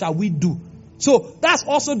brethren, what shall we do?" So that's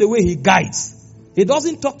also the way he guides. He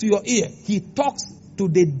doesn't talk to your ear. He talks to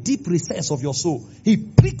the deep recess of your soul. He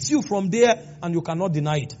pricks you from there and you cannot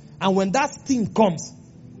deny it. And when that thing comes,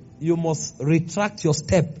 you must retract your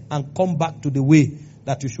step and come back to the way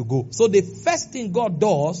that you should go. So the first thing God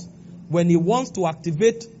does when he wants to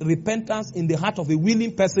activate repentance in the heart of a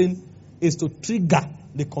willing person is to trigger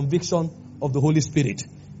the conviction of the Holy Spirit.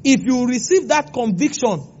 If you receive that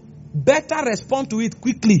conviction, better respond to it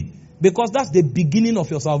quickly because that's the beginning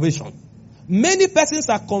of your salvation. Many persons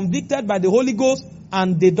are convicted by the Holy Ghost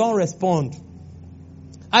and they don't respond.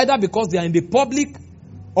 Either because they are in the public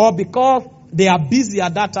or because they are busy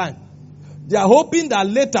at that time. They are hoping that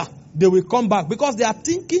later they will come back because they are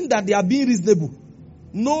thinking that they are being reasonable.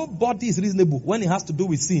 Nobody is reasonable when it has to do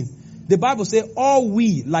with sin. The Bible says all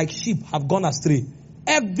we like sheep have gone astray.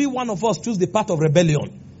 Every one of us choose the path of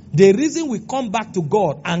rebellion. The reason we come back to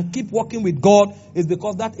God and keep working with God is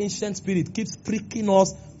because that ancient spirit keeps pricking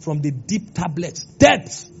us from the deep tablets,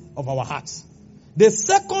 depths of our hearts. The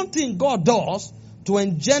second thing God does to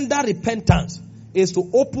engender repentance is to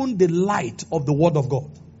open the light of the Word of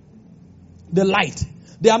God. The light.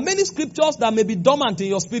 There are many scriptures that may be dormant in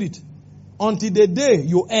your spirit until the day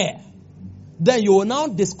you err. Then you will now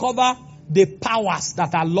discover the powers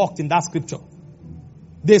that are locked in that scripture.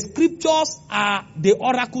 The scriptures are the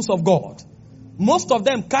oracles of God. Most of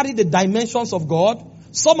them carry the dimensions of God.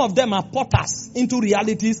 Some of them are portals into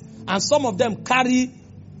realities. And some of them carry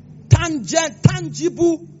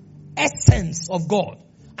tangible essence of God.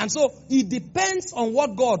 And so it depends on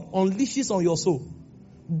what God unleashes on your soul.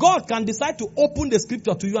 God can decide to open the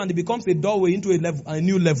scripture to you and it becomes a doorway into a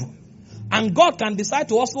new level. And God can decide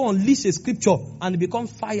to also unleash a scripture and it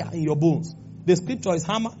becomes fire in your bones. The scripture is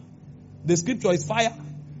hammer. The scripture is fire.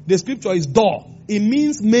 The scripture is door. It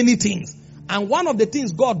means many things. And one of the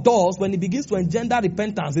things God does when He begins to engender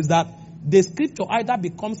repentance is that the scripture either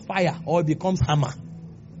becomes fire or it becomes hammer.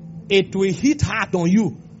 It will hit hard on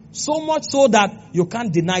you. So much so that you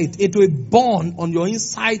can't deny it. It will burn on your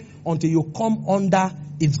inside until you come under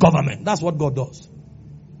its government. That's what God does.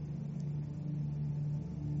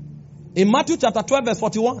 In Matthew chapter 12 verse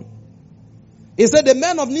 41, He said, the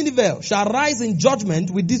men of Nineveh shall rise in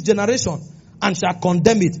judgment with this generation and shall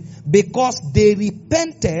condemn it because they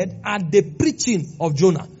repented at the preaching of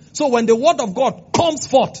Jonah. So when the word of God comes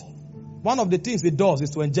forth, one of the things it does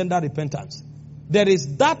is to engender repentance. There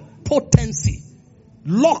is that potency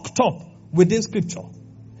locked up within scripture.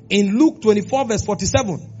 In Luke 24 verse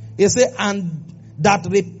 47, it says, and that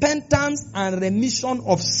repentance and remission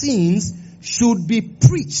of sins should be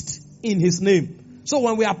preached in His name. So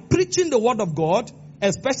when we are preaching the word of God,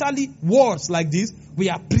 especially words like this, we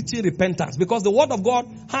are preaching repentance because the word of God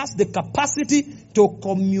has the capacity to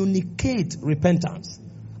communicate repentance.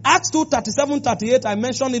 Acts 2:37-38, I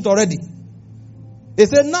mentioned it already. It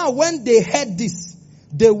said, now when they heard this,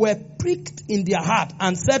 they were pricked in their heart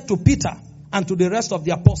and said to Peter and to the rest of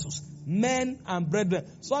the apostles, men and brethren.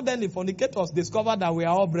 Suddenly fornicators discovered that we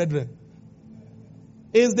are all brethren.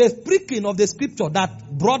 It's the pricking of the scripture that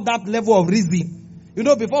brought that level of reasoning. You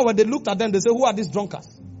know, before when they looked at them, they said, who are these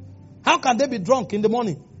drunkards? How can they be drunk in the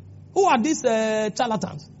morning? Who are these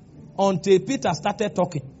charlatans? Until Peter started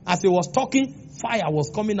talking. As he was talking, fire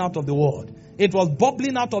was coming out of the word. It was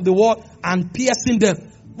bubbling out of the word and piercing them.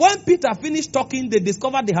 When Peter finished talking, they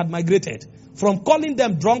discovered they had migrated from calling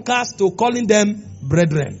them drunkards to calling them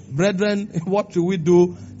brethren. Brethren, what should we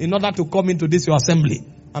do in order to come into this your assembly?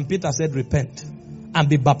 And Peter said, repent and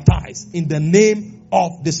be baptized in the name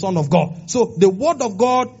of the Son of God. So the word of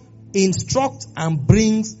God instructs and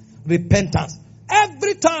brings repentance.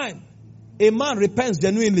 Every time a man repents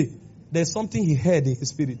genuinely, there's something he heard in his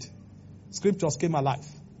spirit. Scriptures came alive.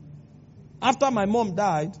 After my mom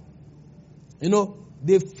died, you know,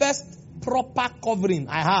 the first proper covering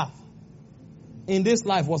I have in this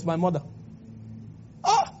life was my mother.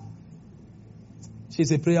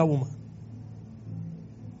 She's a prayer woman.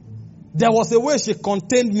 There was a way she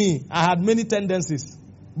contained me. I had many tendencies.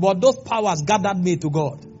 But those powers gathered me to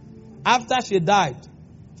God. After she died,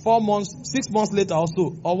 6 months later or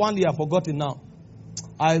so, or 1 year, I've forgotten now,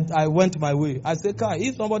 I went my way. I said, Kai,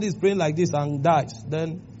 if somebody is praying like this and dies,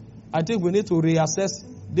 then I think we need to reassess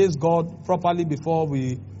this God properly before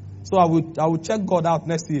we... So I will check God out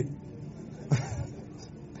next year.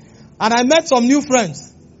 And I met some new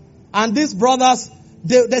friends. And these brothers,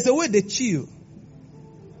 there's a way they chill.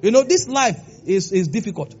 You know, this life is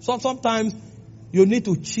difficult. So sometimes you need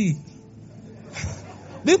to chill.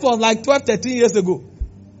 This was like 12, 13 years ago.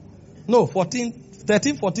 No, 13,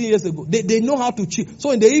 14 years ago. They know how to chill. So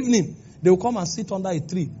in the evening, they will come and sit under a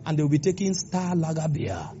tree and they will be taking Star Lager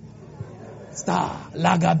beer. Star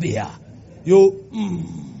Lager beer.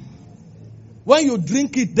 When you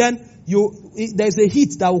drink it, then there's a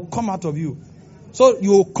heat that will come out of you. So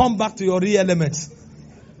you will come back to your real elements.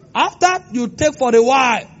 After you take for a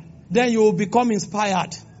while, then you will become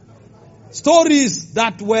inspired. Stories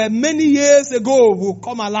that were many years ago will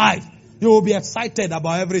come alive. You will be excited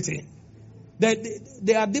about everything.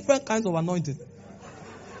 There are different kinds of anointing.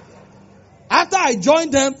 After I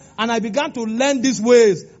joined them and I began to learn these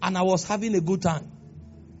ways and I was having a good time.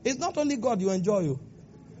 It's not only God you enjoy.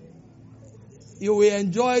 You will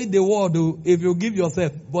enjoy the world if you give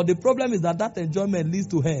yourself. But the problem is that enjoyment leads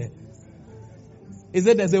to hell. He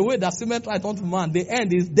said there's a way that seemeth right unto man. The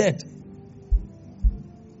end is death.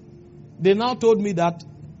 They now told me that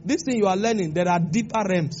this thing you are learning, there are deeper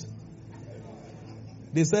realms.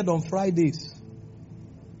 They said on Fridays,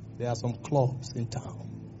 there are some clubs in town.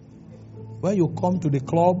 When you come to the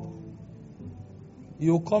club,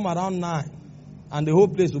 you come around 9 and the whole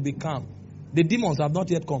place will be calm. The demons have not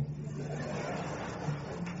yet come.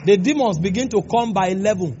 The demons begin to come by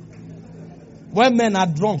 11 when men are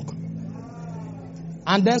drunk.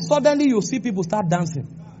 And then suddenly you see people start dancing.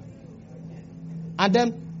 And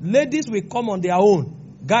then ladies will come on their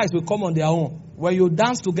own. Guys will come on their own. When you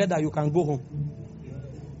dance together, you can go home.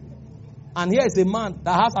 And here is a man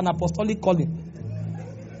that has an apostolic calling.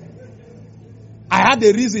 I had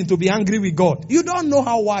a reason to be angry with God. You don't know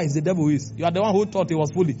how wise the devil is. You are the one who thought he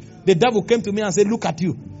was foolish. The devil came to me and said, look at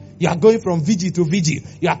you. You are going from vigil to vigil.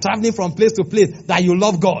 You are traveling from place to place that you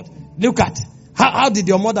love God. Look at how did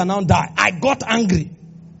your mother now die? I got angry.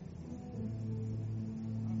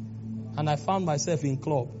 And I found myself in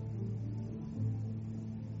club.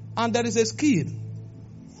 And there is a skill.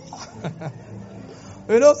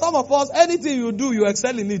 You know, some of us, anything you do, you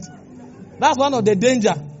excel in it. That's one of the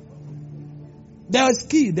danger. There is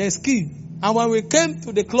skill. And when we came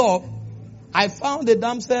to the club, I found a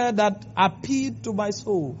damsel that appealed to my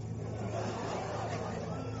soul.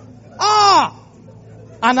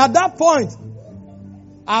 And at that point,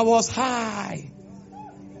 I was high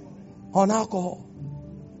on alcohol.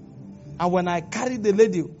 And when I carried the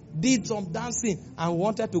lady, did some dancing, and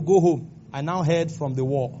wanted to go home, I now heard from the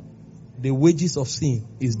wall, the wages of sin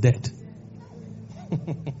is death.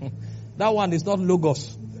 That one is not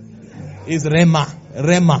logos. It's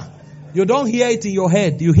Rema. You don't hear it in your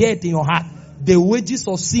head. You hear it in your heart. The wages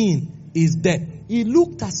of sin is death. It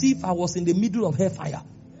looked as if I was in the middle of hellfire.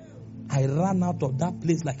 I ran out of that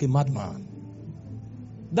place like a madman.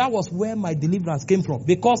 That was where my deliverance came from.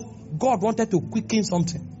 Because God wanted to quicken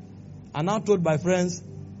something. And I told my friends,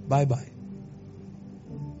 bye-bye.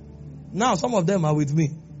 Now some of them are with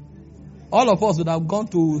me. All of us would have gone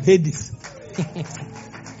to Hades.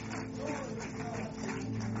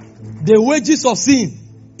 The wages of sin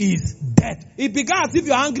is death. It began as if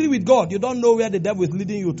you're angry with God. You don't know where the devil is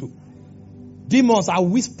leading you to. Demons are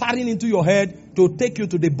whispering into your head to take you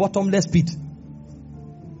to the bottomless pit.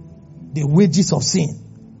 The wages of sin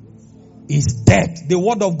is death. The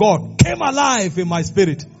word of God came alive in my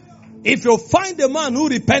spirit. If you find a man who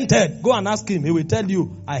repented, go and ask him. He will tell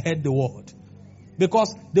you, I heard the word.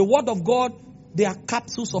 Because the word of God, they are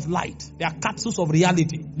capsules of light. They are capsules of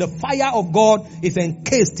reality. The fire of God is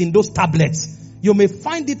encased in those tablets. You may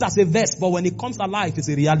find it as a verse, but when it comes alive, it's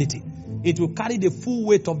a reality. It will carry the full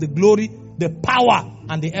weight of the glory, the power,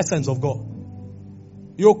 and the essence of God.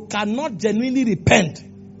 You cannot genuinely repent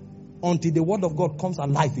until the word of God comes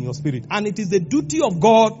alive in your spirit. And it is the duty of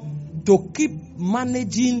God to keep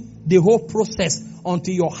managing the whole process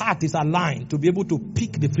until your heart is aligned to be able to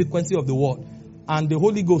pick the frequency of the word. And the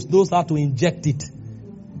Holy Ghost knows how to inject it.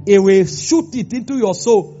 It will shoot it into your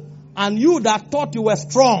soul. And you that thought you were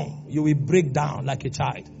strong, you will break down like a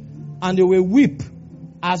child. And you will weep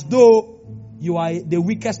as though you are the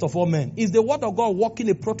weakest of all men. Is the word of God working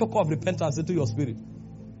a protocol of repentance into your spirit?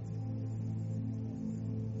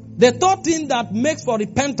 The third thing that makes for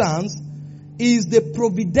repentance is the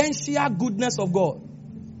providential goodness of God.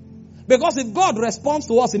 Because if God responds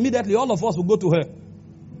to us immediately, all of us will go to hell.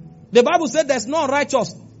 The Bible said there's no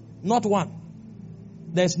righteous, not one.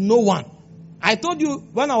 There's no one. I told you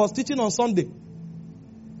when I was teaching on Sunday,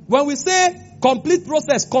 when we say complete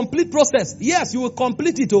process, yes, you will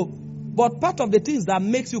complete it. But part of the things that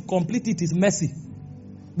makes you complete it is mercy.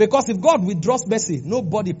 Because if God withdraws mercy,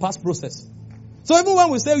 nobody pass process. So even when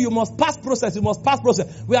we say you must pass process,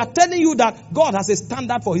 we are telling you that God has a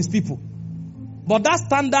standard for his people. But that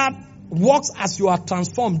standard works as you are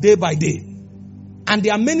transformed day by day. And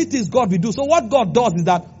there are many things God will do. So what God does is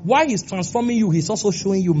that while he's transforming you, he's also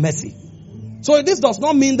showing you mercy. So this does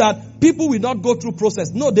not mean that people will not go through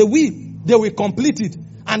process. No, they will. They will complete it.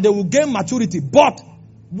 And they will gain maturity. But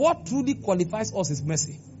what truly qualifies us is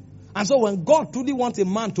mercy. And so when God truly wants a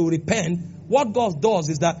man to repent, what God does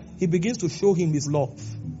is that he begins to show him his love.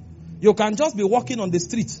 You can just be walking on the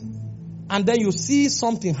street and then you see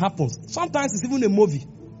something happens. Sometimes it's even a movie.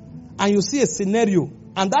 And you see a scenario.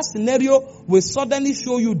 And that scenario will suddenly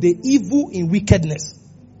show you the evil in wickedness.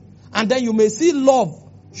 And then you may see love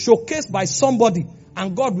showcased by somebody.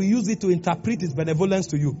 And God will use it to interpret his benevolence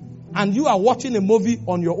to you. And you are watching a movie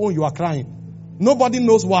on your own, you are crying. Nobody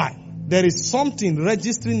knows why. There is something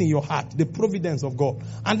registering in your heart, the providence of God.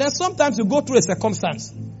 And then sometimes you go through a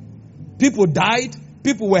circumstance. People died,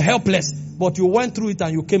 people were helpless, but you went through it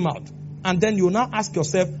and you came out. And then you now ask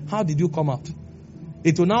yourself, how did you come out?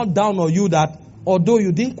 It will now dawn on you that although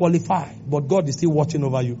you didn't qualify, but God is still watching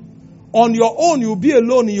over you. On your own, you'll be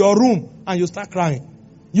alone in your room and you start crying.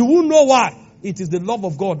 You won't know why. It is the love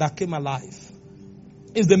of God that came alive.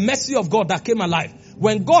 It's the mercy of God that came alive.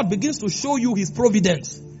 When God begins to show you his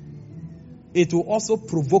providence, it will also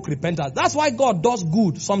provoke repentance. That's why God does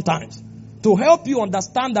good sometimes. To help you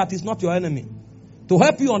understand that he's not your enemy. To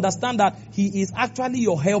help you understand that he is actually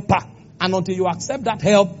your helper. And until you accept that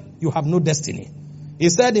help, you have no destiny. He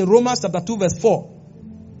said in Romans chapter 2 verse 4,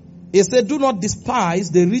 he said, do not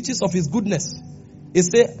despise the riches of his goodness. He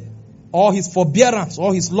said, or his forbearance,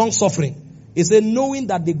 or his long suffering. He said, knowing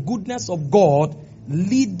that the goodness of God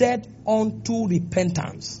leadeth unto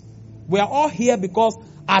repentance. We are all here because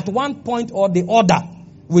at one point or the other,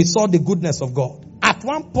 we saw the goodness of God. At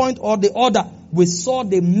one point or the other, we saw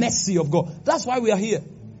the mercy of God. That's why we are here.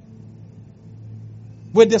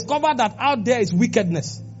 We discovered that out there is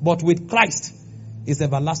wickedness, but with Christ is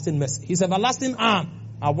everlasting mercy. His everlasting arms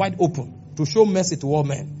are wide open to show mercy to all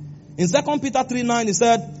men. In 2 Peter 3:9, he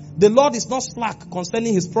said, the Lord is not slack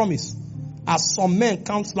concerning his promise, as some men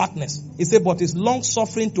count slackness. He said, but is long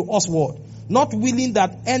suffering to usward, not willing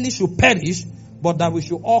that any should perish, but that we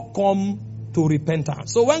should all come to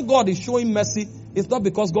repentance. So when God is showing mercy, it's not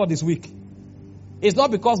because God is weak. It's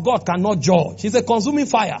not because God cannot judge. He's a consuming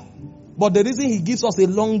fire. But the reason he gives us a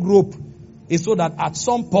long rope is so that at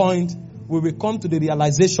some point we will come to the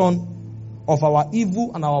realization of our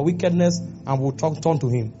evil and our wickedness and we'll turn to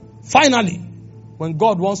him. Finally, when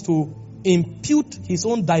God wants to impute his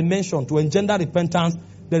own dimension to engender repentance,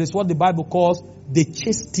 there is what the Bible calls the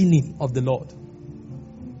chastening of the Lord.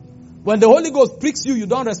 When the Holy Ghost pricks you, you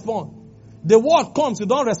don't respond. The word comes, you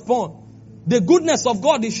don't respond. The goodness of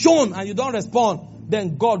God is shown and you don't respond.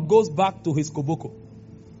 Then God goes back to his koboko.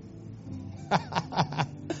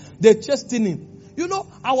 The chastening. You know,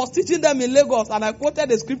 I was teaching them in Lagos and I quoted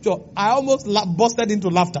the scripture. I almost busted into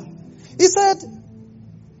laughter. He said,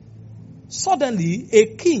 suddenly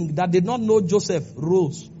a king that did not know Joseph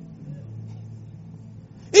rose.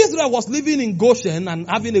 Israel was living in Goshen and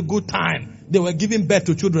having a good time. They were giving birth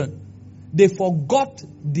to children. They forgot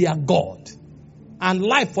their God. And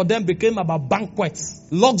life for them became about banquets,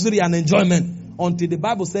 luxury and enjoyment. Until the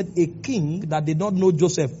Bible said a king that did not know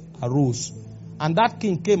Joseph arose. And that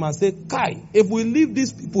king came and said, Kai, if we leave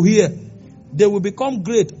these people here, they will become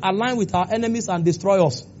great, align with our enemies and destroy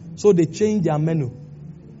us. So they changed their menu.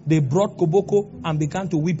 They brought koboko and began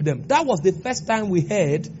to whip them. That was the first time we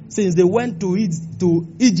heard, since they went to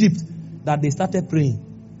Egypt, that they started praying.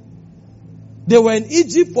 They were in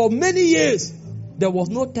Egypt for many years. There was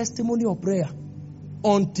no testimony of prayer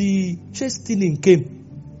until chastening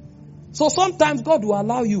came. So sometimes God will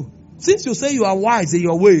allow you. Since you say you are wise in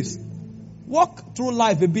your ways, walk through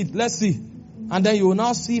life a bit. Let's see. And then you will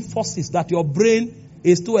now see forces that your brain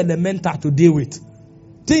is too elemental to deal with.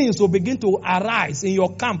 Things will begin to arise in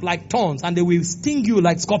your camp like thorns and they will sting you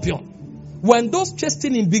like scorpion. When those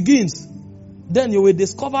chastening begins, then you will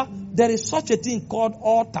discover there is such a thing called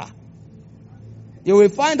altar. You will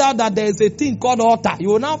find out that there is a thing called altar. You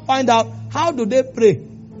will now find out how do they pray.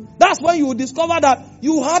 That's when you will discover that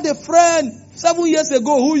you had a friend 7 years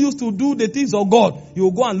ago who used to do the things of God. You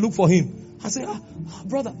will go and look for him and say,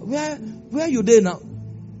 brother, where are you there now?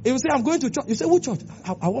 He will say, I'm going to church. You say, which church?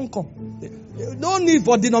 I won't come. No need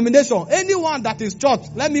for denomination. Anyone that is church,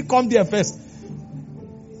 let me come there first.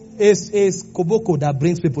 It's koboko that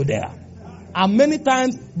brings people there. And many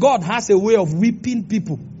times, God has a way of whipping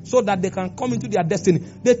people so that they can come into their destiny.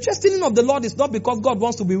 The chastening of the Lord is not because God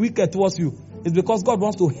wants to be wicked towards you. It's because God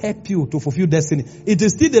wants to help you to fulfill destiny. It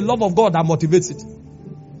is still the love of God that motivates it.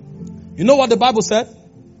 You know what the Bible said?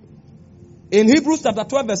 In Hebrews chapter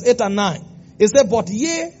 12 verse 8 and 9. It said, but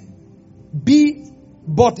ye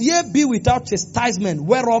be without chastisement,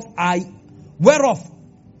 whereof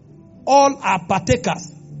all are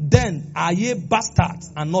partakers. Then are ye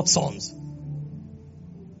bastards and not sons.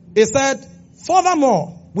 It said,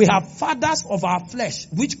 furthermore, we have fathers of our flesh,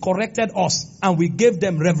 which corrected us, and we gave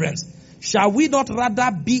them reverence. Shall we not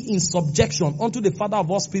rather be in subjection unto the Father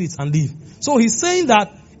of all spirits and live? So he's saying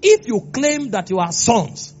that if you claim that you are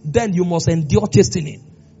sons, then you must endure chastening.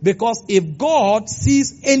 Because if God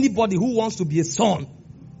sees anybody who wants to be a son,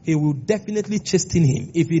 he will definitely chasten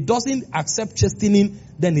him. If he doesn't accept chastening,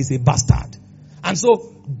 then he's a bastard. And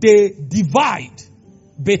so they divide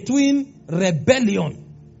between rebellion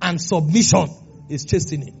and submission is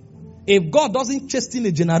chastening. If God doesn't chasten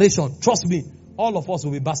a generation, trust me, all of us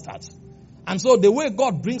will be bastards. And so the way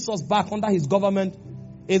God brings us back under his government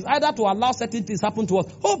is either to allow certain things happen to us.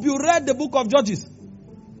 Hope you read the book of Judges.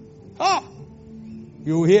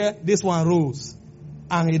 You hear this one rose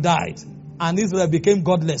and he died. And Israel became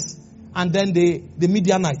godless. And then the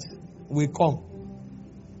Midianites will come.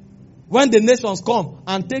 When the nations come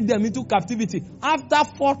and take them into captivity, after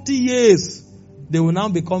 40 years, they will now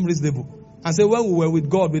become reasonable. and say, when we were with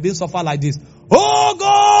God, we didn't suffer like this. Oh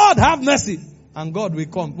God, have mercy. And God will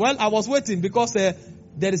come. Well, I was waiting because there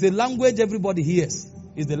is a language everybody hears.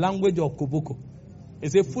 It's the language of Koboko.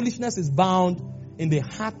 It's a foolishness is bound in the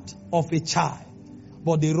heart of a child,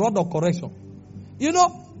 but the rod of correction. You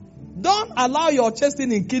know, don't allow your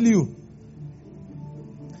chastening kill you.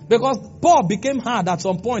 Because Paul became hard at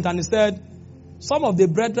some point and he said, some of the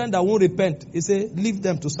brethren that won't repent, he said, leave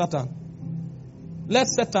them to Satan. Let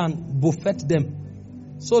Satan buffet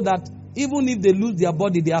them so that even if they lose their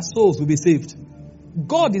body, their souls will be saved.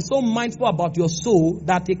 God is so mindful about your soul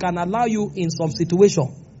that he can allow you in some situation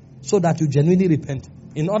so that you genuinely repent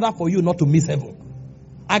in order for you not to miss heaven.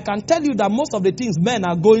 I can tell you that most of the things men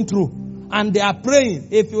are going through and they are praying.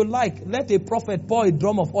 If you like, let a prophet pour a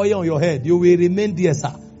drum of oil on your head. You will remain there,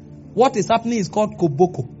 sir. What is happening is called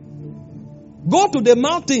Koboko. Go to the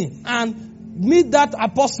mountain and meet that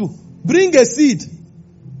apostle. Bring a seed.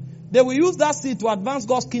 They will use that seed to advance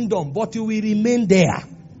God's kingdom, but you will remain there.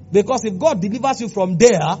 Because if God delivers you from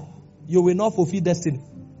there, you will not fulfill destiny.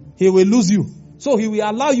 He will lose you. So he will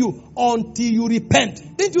allow you until you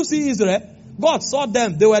repent. Didn't you see Israel? God saw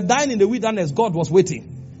them. They were dying in the wilderness. God was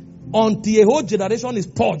waiting until a whole generation is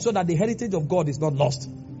purged so that the heritage of God is not lost.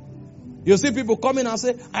 You see people coming and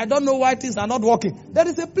say, I don't know why things are not working. There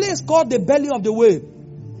is a place called the belly of the whale.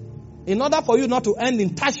 In order for you not to end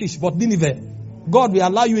in Tarshish but Nineveh, God will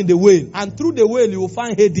allow you in the whale. And through the whale you will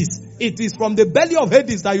find Hades. It is from the belly of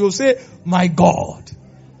Hades that you will say, my God.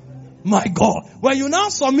 My God. When you now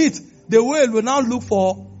submit, the whale will now look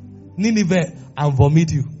for Nineveh and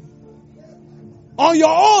vomit you. On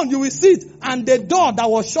your own, you will sit and the door that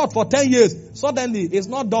was shut for 10 years, suddenly it's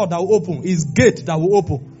not door that will open, it's gate that will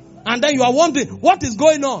open. And then you are wondering, what is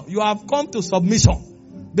going on? You have come to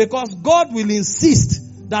submission. Because God will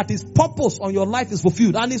insist that his purpose on your life is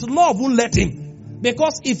fulfilled. And his love won't let him.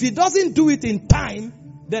 Because if he doesn't do it in time,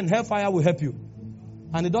 then hellfire will help you.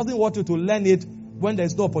 And he doesn't want you to learn it when there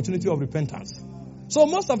is no opportunity of repentance. So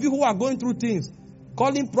most of you who are going through things,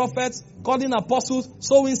 calling prophets, calling apostles,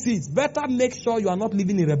 sowing seeds, better make sure you are not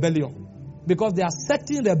living in rebellion. Because there are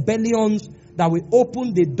certain rebellions that will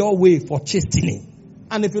open the doorway for chastening.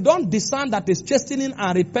 And if you don't discern that it's chastening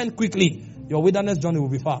and repent quickly, your wilderness journey will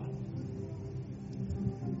be far.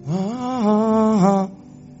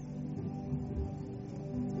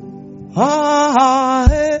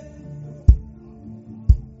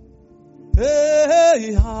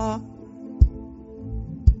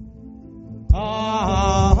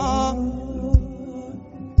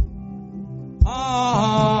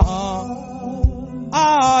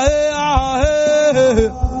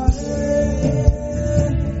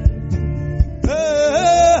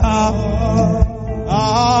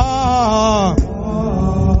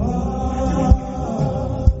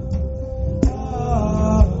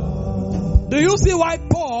 Do you see why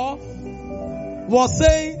Paul was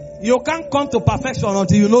saying you can't come to perfection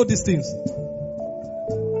until you know these things?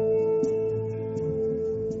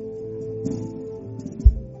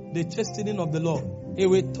 The chastening of the Lord, it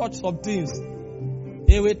will touch some things.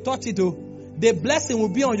 It will touch it too. The blessing will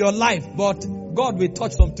be on your life, but God will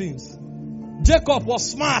touch some things. Jacob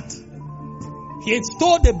was smart. He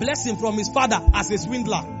stole the blessing from his father as a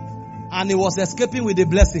swindler. And he was escaping with the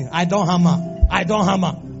blessing. I don't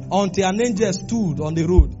hammer. Until an angel stood on the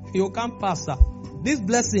road. You can't pass, sir. This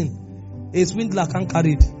blessing, a swindler can't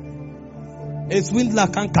carry it. A swindler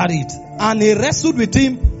can't carry it. And he wrestled with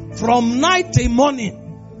him from night till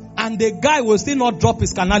morning. And the guy will still not drop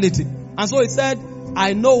his carnality. And so he said,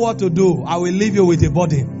 I know what to do. I will leave you with a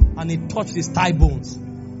body. And he touched his thigh bones.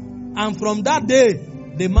 And from that day,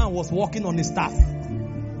 the man was walking on his staff.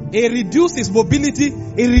 He reduced his mobility.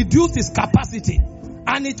 He reduced his capacity.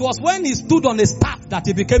 And it was when he stood on the staff that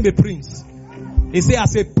he became a prince. He said,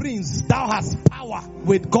 as a prince, thou hast power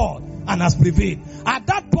with God and has prevailed. At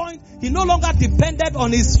that point, he no longer depended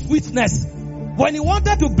on his sweetness. When he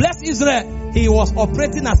wanted to bless Israel, he was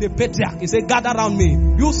operating as a patriarch. He said, gather around me,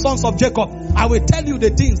 you sons of Jacob. I will tell you the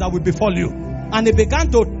things that will befall you. And he began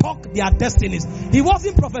to talk their destinies. He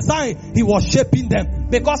wasn't prophesying, he was shaping them.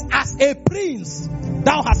 Because as a prince,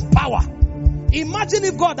 thou hast power. Imagine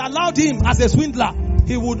if God allowed him as a swindler,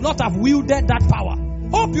 he would not have wielded that power.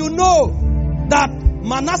 Hope you know that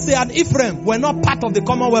Manasseh and Ephraim were not part of the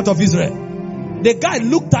commonwealth of Israel. The guy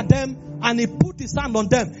looked at them and he put his hand on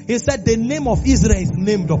them. He said, the name of Israel is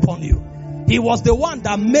named upon you. He was the one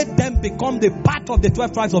that made them become the part of the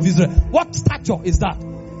 12 tribes of Israel. What stature is that?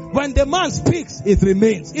 When the man speaks, it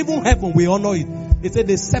remains. Even heaven will honor it. He said,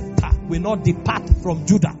 the scepter will not depart from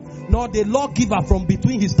Judah, nor the lawgiver from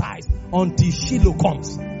between his thighs, until Shiloh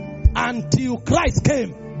comes. Until Christ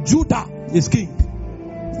came, Judah is king.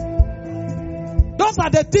 Those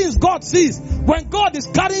are the things God sees. When God is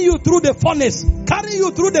carrying you through the furnace, carrying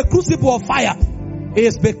you through the crucible of fire, it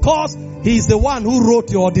is because He is the one who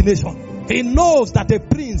wrote your ordination. He knows that a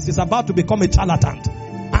prince is about to become a charlatan.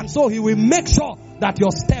 And so He will make sure that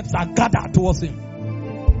your steps are gathered towards Him.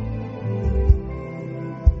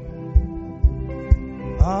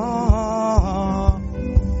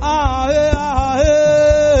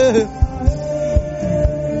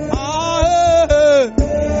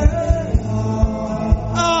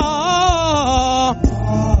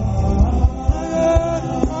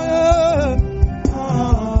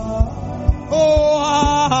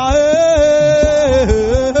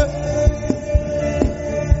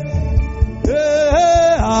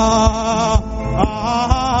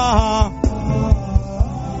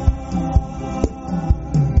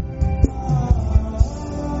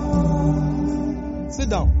 Sit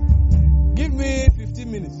down. Give me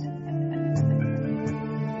 15 minutes.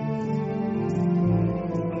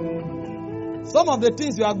 Some of the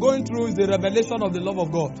things you are going through is the revelation of the love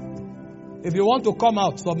of God. If you want to come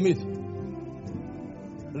out, submit.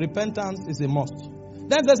 Repentance is a must.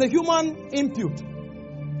 Then there's a human input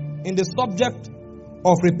in the subject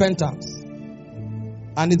of repentance.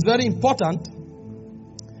 And it's very important.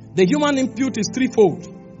 The human input is threefold.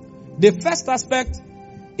 The first aspect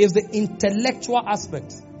is the intellectual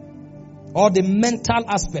aspect or the mental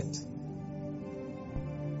aspect.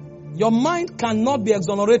 Your mind cannot be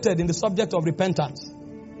exonerated in the subject of repentance,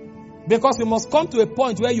 because you must come to a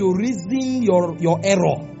point where you reason your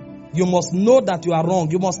error. You must know that you are wrong.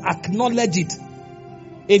 You must acknowledge it.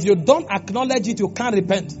 If you don't acknowledge it, you can't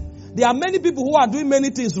repent. There are many people who are doing many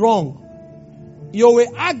things wrong. You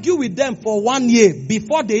will argue with them for 1 year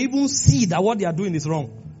before they even see that what they are doing is wrong.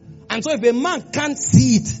 And so if a man can't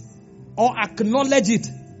see it or acknowledge it,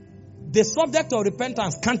 the subject of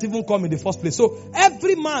repentance can't even come in the first place. So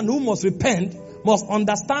every man who must repent must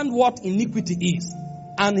understand what iniquity is,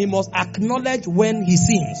 and he must acknowledge when he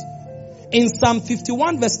sins. In Psalm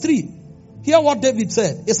 51 verse 3, hear what David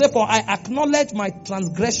said. He said, "For I acknowledge my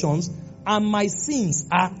transgressions, and my sins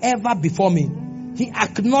are ever before me." He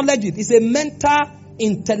acknowledged it. It's a mental,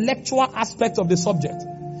 intellectual aspect of the subject.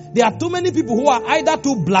 There are too many people who are either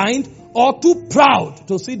too blind or too proud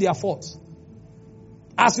to see their faults.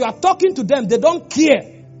 As you are talking to them, they don't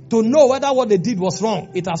care to know whether what they did was wrong.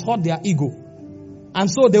 It has hurt their ego.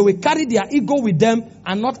 And so they will carry their ego with them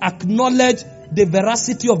and not acknowledge the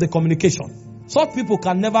veracity of the communication. Such people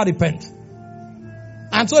can never repent.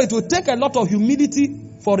 And so it will take a lot of humility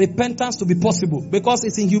for repentance to be possible, because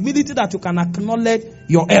it's in humility that you can acknowledge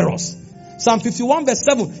your errors. Psalm 51 verse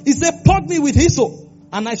 7, he said, "Purge me with hyssop,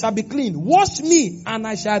 and I shall be clean. Wash me, and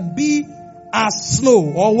I shall be as snow,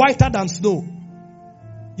 or whiter than snow."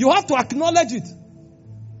 You have to acknowledge it.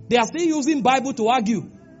 They are still using Bible to argue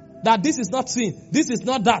that this is not sin, this is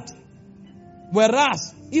not that.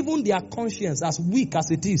 Whereas, even their conscience, as weak as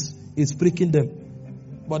it is pricking them.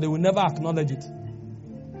 But they will never acknowledge it.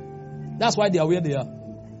 That's why they are where they are.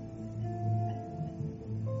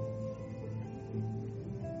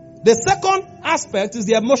 The second aspect is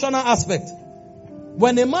the emotional aspect.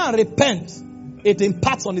 When a man repents, it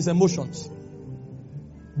impacts on his emotions.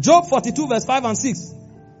 Job 42 verse 5 and 6.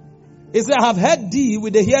 He said, "I have heard thee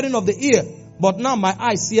with the hearing of the ear, but now my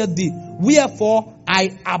eyes see thee. Wherefore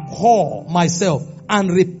I abhor myself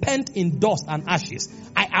and repent in dust and ashes."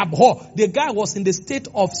 I abhor. The guy was in the state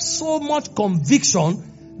of so much conviction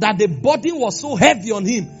that the burden was so heavy on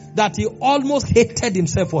him that he almost hated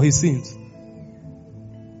himself for his sins.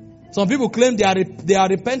 Some people claim they are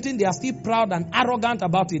repenting, they are still proud and arrogant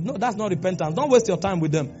about it. No, that's not repentance. Don't waste your time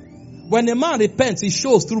with them. When a man repents, he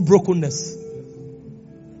shows through brokenness.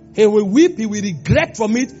 He will weep, he will regret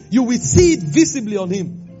from it. You will see it visibly on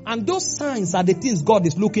him. And those signs are the things God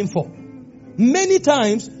is looking for. Many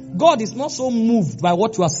times, God is not so moved by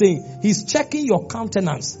what you are saying. He's checking your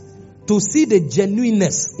countenance to see the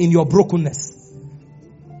genuineness in your brokenness.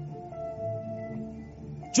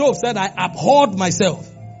 Job said, "I abhorred myself."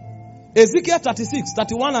 Ezekiel 36,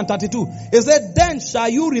 31 and 32. He said, "Then shall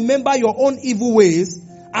you remember your own evil ways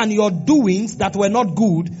and your doings that were not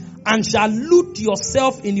good, and shall loot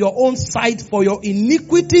yourself in your own sight for your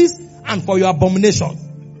iniquities and for your abomination."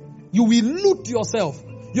 You will loot yourself.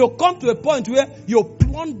 You come to a point where you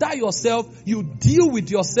plunder yourself, you deal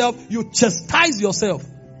with yourself, you chastise yourself.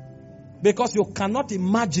 Because you cannot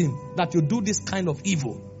imagine that you do this kind of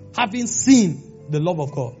evil, having seen the love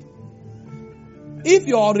of God. If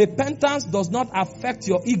your repentance does not affect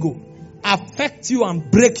your ego, affect you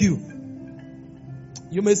and break you,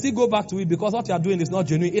 you may still go back to it, because what you are doing is not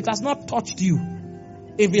genuine. It has not touched you.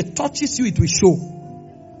 If it touches you, it will show.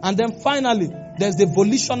 And then finally, there's the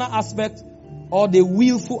volitional aspect or the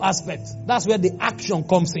willful aspect. That's where the action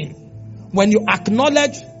comes in. When you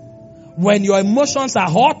acknowledge, when your emotions are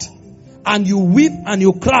hot, and you weep and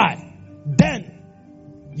you cry, then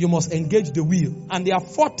you must engage the will. And there are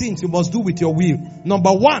 4 things you must do with your will.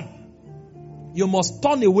 Number 1, you must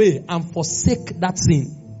turn away and forsake that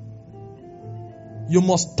sin. You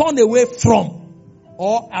must turn away from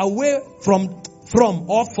or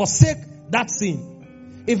forsake that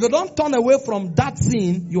sin. If you don't turn away from that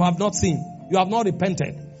sin, you have not sinned. You have not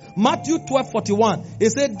repented. Matthew 12:41,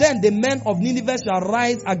 it said, then the men of Nineveh shall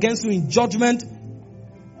rise against you in judgment.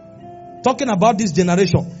 Talking about this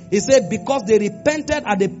generation. It said, because they repented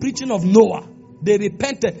at the preaching of Noah. They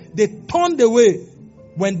repented. They turned away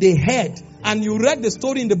when they heard. And you read the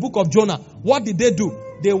story in the book of Jonah. What did they do?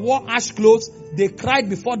 They wore ash clothes. They cried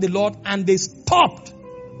before the Lord. And they stopped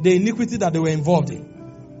the iniquity that they were involved in.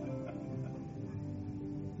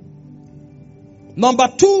 Number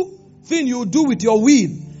 2 thing you do with your will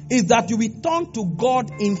is that you return to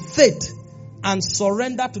God in faith and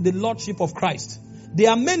surrender to the Lordship of Christ. There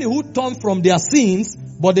are many who turn from their sins,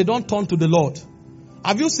 but they don't turn to the Lord.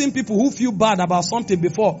 Have you seen people who feel bad about something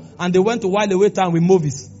before and they went to while away time with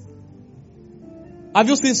movies? Have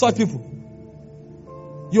you seen such people?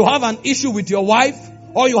 You have an issue with your wife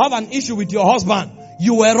or you have an issue with your husband.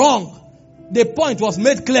 You were wrong. The point was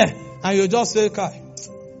made clear and you just say, okay.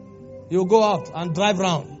 You go out and drive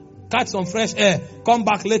around, catch some fresh air, come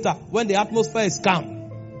back later when the atmosphere is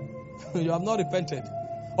calm. You have not repented.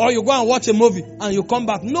 Or you go and watch a movie and you come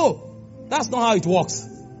back. No, that's not how it works.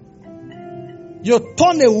 You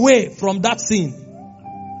turn away from that sin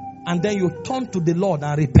and then you turn to the Lord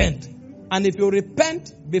and repent. And if you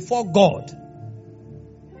repent before God,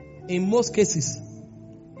 in most cases,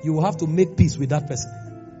 you will have to make peace with that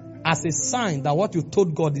person as a sign that what you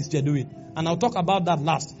told God is genuine. And I'll talk about that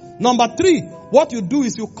last. Number 3, what you do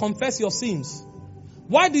is you confess your sins.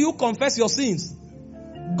 Why do you confess your sins?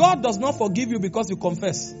 God does not forgive you because you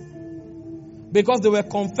confess. Because they were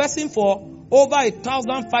confessing for over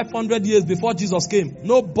 1,500 years before Jesus came.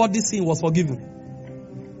 Nobody's sin was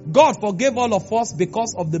forgiven. God forgave all of us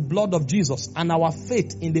because of the blood of Jesus and our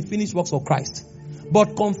faith in the finished works of Christ.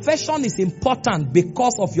 But confession is important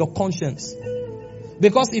because of your conscience.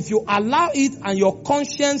 Because if you allow it and your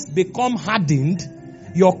conscience become hardened,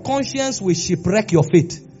 your conscience will shipwreck your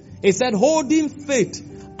faith. It said, holding faith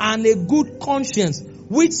and a good conscience,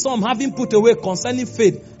 which some having put away concerning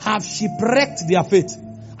faith, have shipwrecked their faith.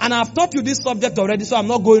 And I've taught you this subject already, so I'm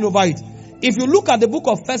not going over it. If you look at the book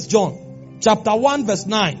of 1 John, chapter 1, verse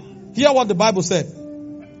 9, hear what the Bible said.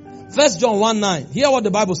 1 John 1:9, hear what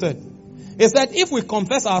the Bible said. It said, if we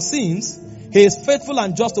confess our sins, He is faithful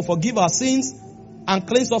and just to forgive our sins and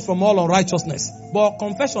cleanse us from all unrighteousness. But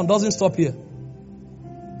confession doesn't stop here.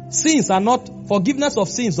 Forgiveness of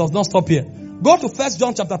sins does not stop here. Go to 1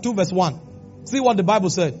 John chapter 2 verse 1. See what the Bible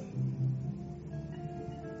said.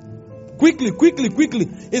 Quickly.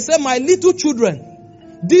 It said, my little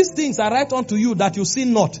children, these things I write unto you that you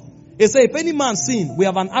sin not. It said, if any man sin, we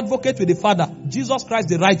have an advocate with the Father, Jesus Christ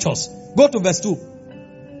the righteous. Go to verse 2.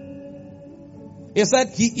 It said,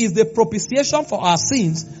 He is the propitiation for our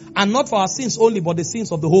sins, and not for our sins only, but the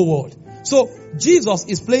sins of the whole world. So, Jesus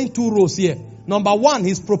is playing 2 roles here. Number 1,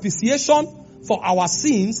 His propitiation for our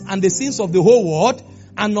sins and the sins of the whole world.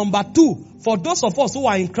 And number 2, for those of us who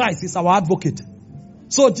are in Christ, He's our advocate.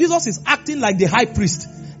 So, Jesus is acting like the high priest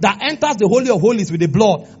that enters the Holy of Holies with the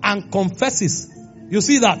blood and confesses. You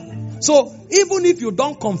see that? So, even if you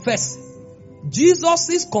don't confess,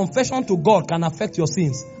 Jesus' confession to God can affect your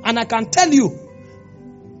sins. And I can tell you,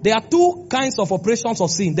 there are 2 kinds of operations of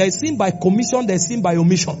sin. There is sin by commission, there is sin by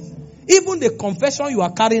omission. Even the confession you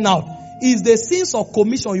are carrying out is the sins of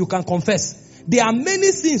commission you can confess. There are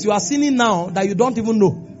many sins you are sinning now that you don't even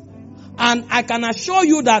know. And I can assure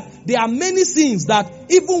you that there are many sins that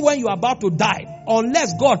even when you are about to die,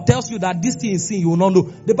 unless God tells you that this thing is sin, you will not know.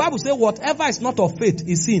 The Bible says whatever is not of faith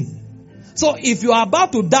is sin. So if you are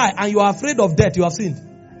about to die and you are afraid of death, you have sinned.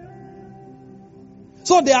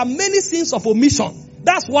 So there are many sins of omission.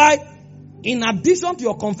 That's why, in addition to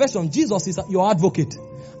your confession, Jesus is your advocate.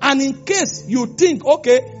 And in case you think,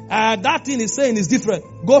 okay, that thing is saying is different,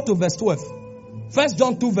 go to verse 12. 1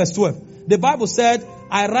 John 2 verse 12. The Bible said,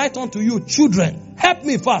 I write unto you children. Help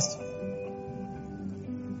me fast.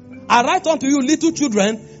 I write unto you little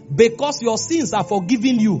children because your sins are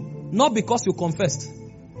forgiven you. Not because you confessed.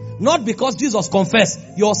 Not because Jesus confessed.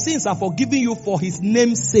 Your sins are forgiven you for His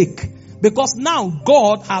name's sake. Because now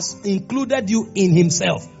God has included you in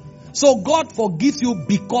Himself. So God forgives you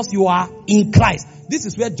because you are in Christ. This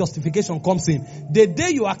is where justification comes in. The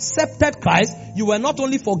day you accepted Christ, you were not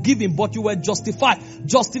only forgiven, but you were justified.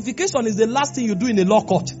 Justification is the last thing you do in a law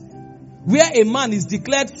court, where a man is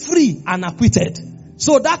declared free and acquitted.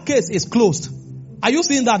 So that case is closed. Are you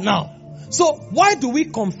seeing that now? So why do we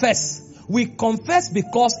confess? We confess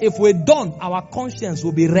because if we're done, our conscience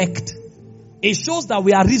will be wrecked. It shows that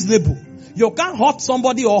we are reasonable. You can't hurt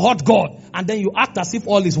somebody or hurt God and then you act as if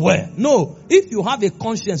all is well. No. If you have a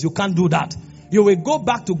conscience, you can't do that. You will go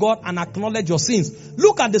back to God and acknowledge your sins.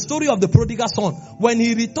 Look at the story of the prodigal son. When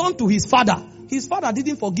he returned to his father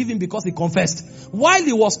didn't forgive him because he confessed. While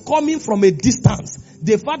he was coming from a distance,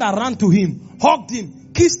 the father ran to him, hugged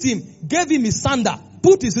him, kissed him, gave him his sandal,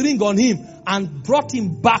 put his ring on him, and brought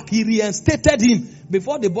him back. He reinstated him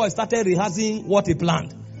before the boy started rehearsing what he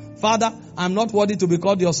planned. Father, I'm not worthy to be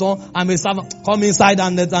called your son. I'm a servant. Come inside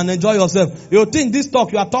and enjoy yourself. You think this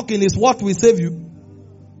talk you are talking is what will save you?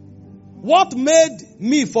 What made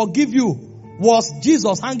me forgive you was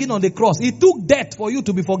Jesus hanging on the cross. He took death for you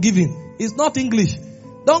to be forgiven. It's not English.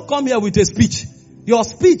 Don't come here with a speech. Your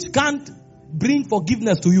speech can't bring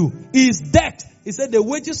forgiveness to you. It's death. He said the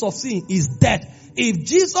wages of sin is death. If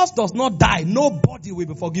Jesus does not die, nobody will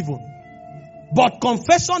be forgiven. But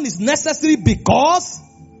confession is necessary because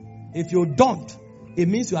if you don't, it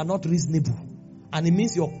means you are not reasonable. And it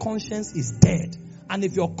means your conscience is dead. And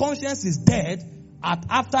if your conscience is dead,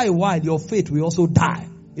 after a while, your faith will also die.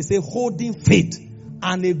 It's a holding faith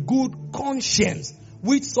and a good conscience,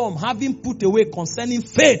 which some, having put away concerning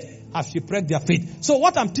faith, have shipwrecked their faith. So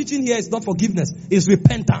what I'm teaching here is not forgiveness, it's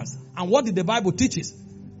repentance. And what did the Bible teaches?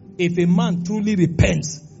 If a man truly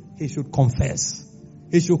repents, he should confess.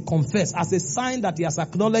 He should confess as a sign that he has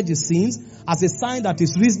acknowledged his sins, as a sign that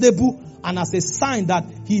is reasonable, and as a sign that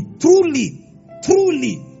he truly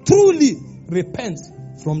repents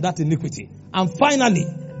from that iniquity. And finally,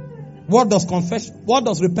 what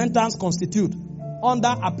does repentance constitute? Under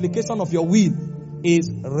application of your will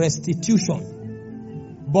is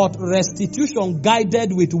restitution. But restitution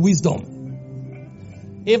guided with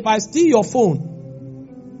wisdom. If I steal your phone,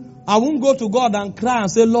 I won't go to God and cry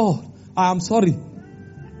and say, Lord, I am sorry.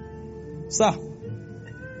 Sir,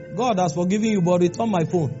 God has forgiven you, but return my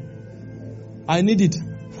phone. I need it.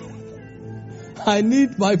 I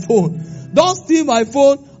need my phone. Don't steal my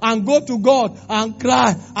phone and go to God and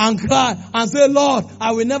cry and say, Lord,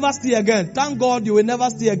 I will never steal again. Thank God you will never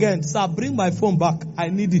steal again. Sir, bring my phone back. I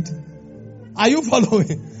need it. Are you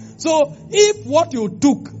following? So, if what you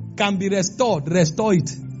took can be restored, restore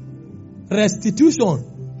it.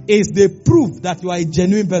 Restitution is the proof that you are a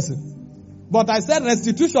genuine person. But I said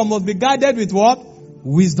restitution must be guided with what?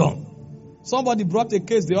 Wisdom. Somebody brought a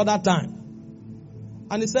case the other time.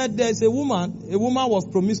 And he said there is a woman was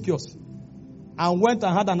promiscuous and went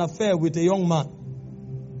and had an affair with a young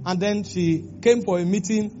man. And then she came for a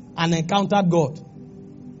meeting and encountered God.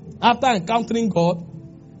 After encountering God,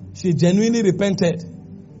 she genuinely repented.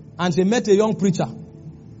 And she met a young preacher.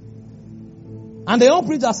 And the young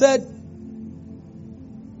preacher said,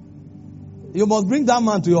 you must bring that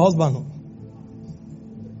man to your husband.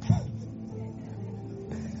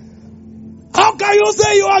 How can you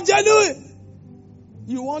say you are genuine?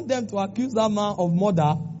 You want them to accuse that man of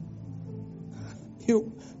murder?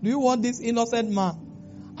 Do you want this innocent man,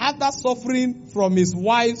 after suffering from his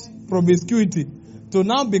wife's promiscuity, to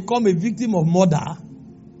now become a victim of murder?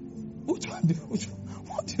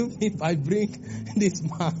 What do you mean by bring this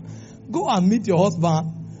man? Go and meet your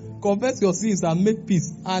husband, confess your sins and make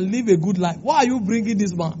peace and live a good life. Why are you bringing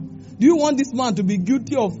this man? Do you want this man to be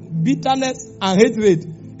guilty of bitterness and hatred?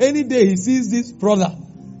 Any day he sees this brother,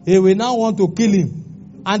 he will now want to kill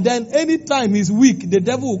him. And then anytime he's weak, the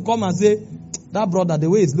devil will come and say, that brother, the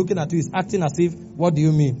way he's looking at you is acting as if, what do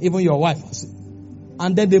you mean? Even your wife.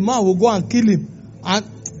 And then the man will go and kill him. And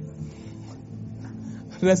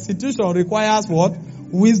restitution requires what?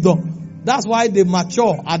 Wisdom. That's why the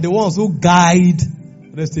mature are the ones who guide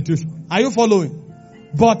restitution. Are you following?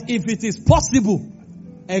 But if it is possible,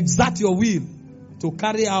 exert your will to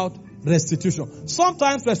carry out restitution.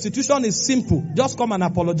 Sometimes restitution is simple. Just come and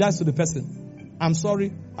apologize to the person. I'm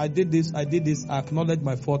sorry, I did this, I acknowledge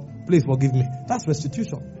my fault, please forgive me. That's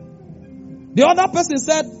restitution. The other person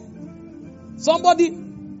said, somebody,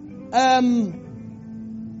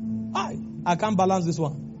 I can't balance this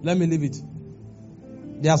one. Let me leave it.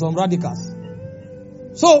 There are some radicals.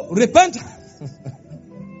 So, repent.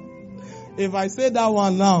 If I say that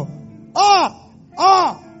one now,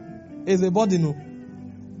 it's a body no.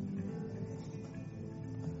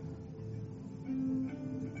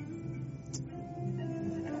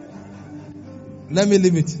 Let me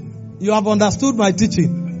leave it. You have understood my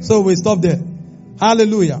teaching. So we stop there.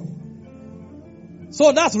 Hallelujah.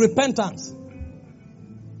 So that's repentance.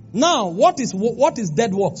 Now, what is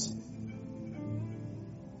dead works?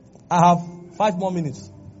 I have 5 more minutes.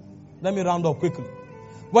 Let me round up quickly.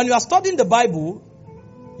 When you are studying the Bible,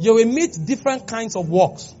 you will meet different kinds of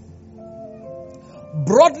works.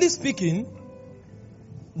 Broadly speaking,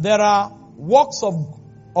 there are works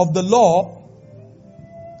of the law,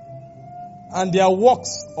 and there are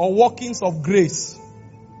works or workings of grace.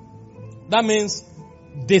 That means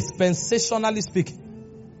dispensationally speaking.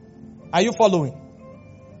 Are you following?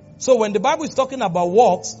 So when the Bible is talking about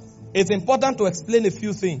works, it's important to explain a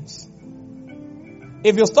few things.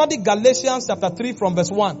 If you study Galatians chapter 3 from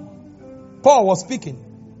verse 1, Paul was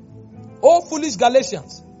speaking. O foolish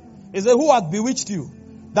Galatians, he said, who hath bewitched you,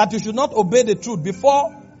 that you should not obey the truth,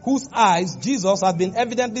 before whose eyes Jesus hath been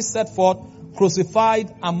evidently set forth,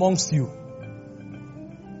 crucified amongst you.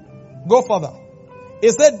 Go further. He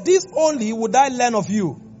said, this only would I learn of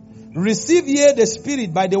you. Receive ye the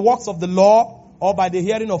Spirit by the works of the law, or by the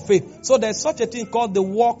hearing of faith. So there's such a thing called the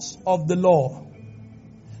works of the law.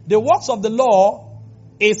 The works of the law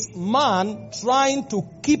is man trying to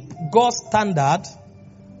keep God's standard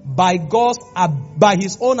by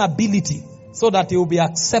his own ability, so that he will be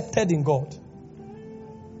accepted in God.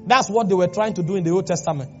 That's what they were trying to do in the Old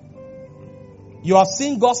Testament. You have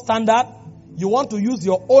seen God's standard. You want to use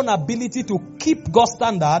your own ability to keep God's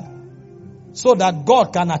standard so that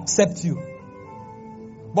God can accept you.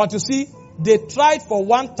 But you see, they tried for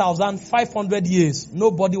 1,500 years.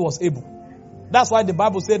 Nobody was able. That's why the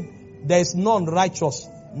Bible said, there is none righteous,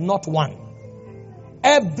 not one.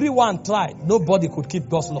 Everyone tried. Nobody could keep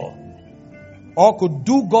God's law, or could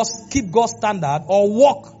keep God's standard, or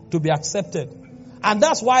walk to be accepted. And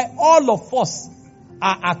that's why all of us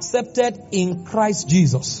are accepted in Christ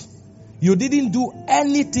Jesus. You didn't do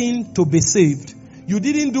anything to be saved. You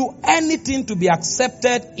didn't do anything to be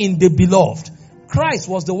accepted in the beloved. Christ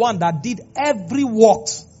was the one that did every work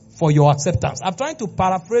for your acceptance. I'm trying to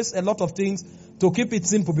paraphrase a lot of things to keep it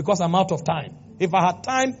simple because I'm out of time. If I had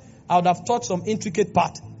time, I would have taught some intricate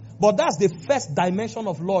part. But that's the first dimension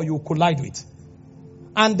of law you collide with.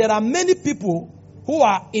 And there are many people who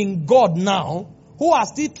are in God now who are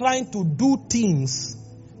still trying to do things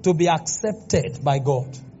to be accepted by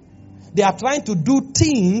God. They are trying to do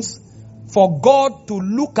things for God to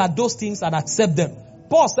look at those things and accept them.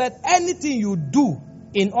 Paul said anything you do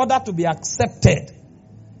in order to be accepted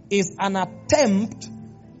is an attempt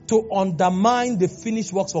to undermine the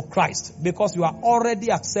finished works of Christ, because you are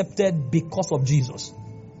already accepted because of Jesus.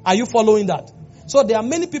 Are you following that? So there are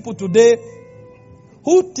many people today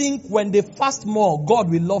who think when they fast more, God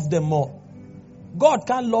will love them more. God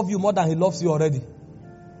can't love you more than he loves you already.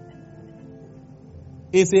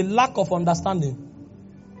 It's a lack of understanding.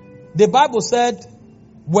 The Bible said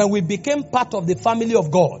when we became part of the family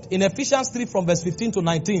of God, in Ephesians 3 from verse 15 to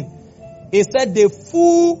 19, it said the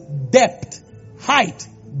full depth, height,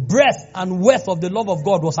 breadth and worth of the love of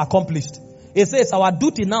God was accomplished. It says our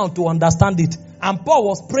duty now to understand it. And Paul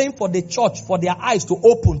was praying for the church, for their eyes to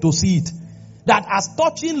open to see it. That as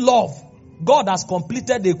touching love, God has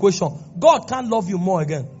completed the equation. God can't love you more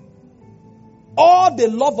again. All the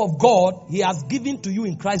love of God he has given to you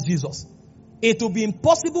in Christ Jesus. It will be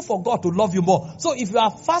impossible for God to love you more. So if you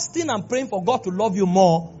are fasting and praying for God to love you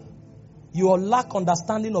more, you will lack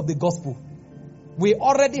understanding of the gospel. We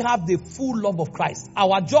already have the full love of Christ.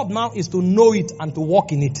 Our job now is to know it and to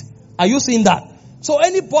walk in it. Are you seeing that? So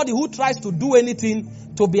anybody who tries to do anything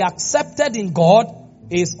to be accepted in God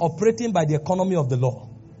is operating by the economy of the law.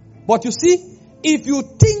 But you see, if you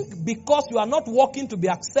think because you are not walking to be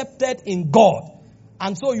accepted in God,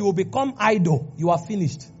 and so you will become idle, you are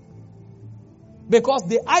finished. Because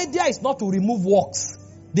the idea is not to remove works.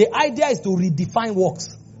 The idea is to redefine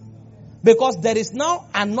works. Because there is now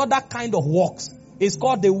another kind of works. It's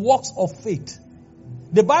called the works of faith.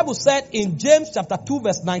 The Bible said in James chapter 2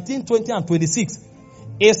 verse 19, 20 and 26,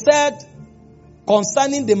 it said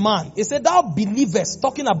concerning the man, it said, thou believest,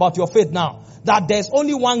 talking about your faith now, that there's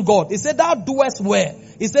only one God. It said, thou doest well.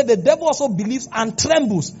 It said, the devil also believes and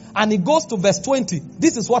trembles. And it goes to verse 20.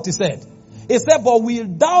 This is what he said. He said, but will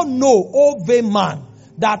thou know, O vain man,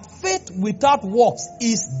 that faith without works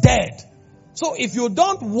is dead. So if you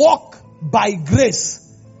don't walk by grace,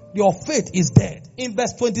 your faith is dead. In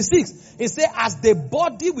verse 26, it says, as the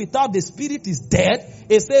body without the spirit is dead,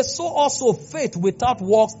 it says, so also faith without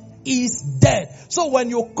works is dead. So when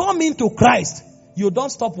you come into Christ, you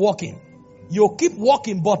don't stop walking. You keep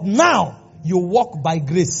walking, but now you walk by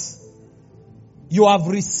grace. You have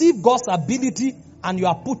received God's ability and you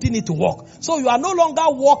are putting it to work. So you are no longer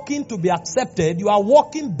walking to be accepted. You are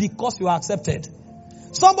walking because you are accepted.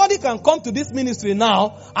 Somebody can come to this ministry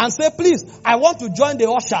now and say, please, I want to join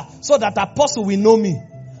the usher so that apostle will know me.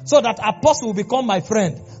 So that apostle will become my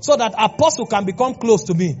friend. So that apostle can become close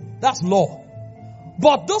to me. That's law.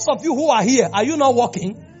 But those of you who are here, are you not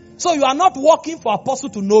working? So you are not working for apostle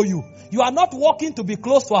to know you. You are not working to be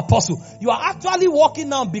close to apostle. You are actually working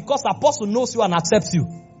now because apostle knows you and accepts you.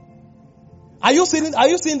 Are you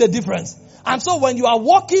seeing the difference? And so when you are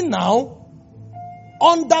working now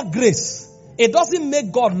under grace, it doesn't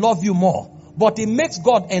make God love you more, but it makes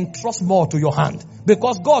God entrust more to your hand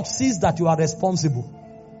because God sees that you are responsible.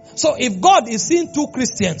 So if God is seeing two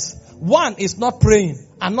Christians, one is not praying,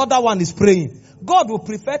 another one is praying, God will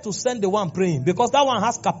prefer to send the one praying because that one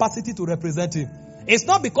has capacity to represent him. It's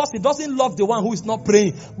not because he doesn't love the one who is not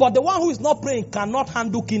praying, but the one who is not praying cannot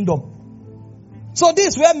handle kingdom. So this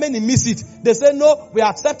is where many miss it. They say, no, we are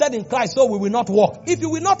accepted in Christ, so we will not walk. If you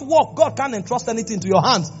will not walk, God can't entrust anything to your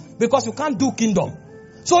hands because you can't do kingdom.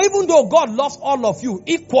 So even though God loves all of you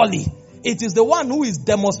equally, it is the one who is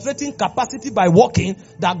demonstrating capacity by walking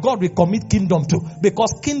that God will commit kingdom to,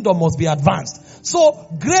 because kingdom must be advanced. So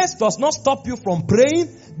grace does not stop you from praying.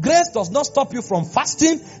 Grace does not stop you from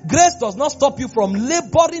fasting. Grace does not stop you from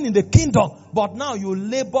laboring in the kingdom. But now you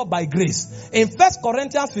labor by grace. In 1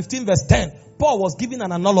 Corinthians 15 verse 10, Paul was giving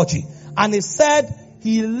an analogy. And he said,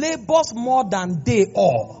 he labors more than they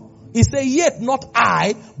all. He said, yet not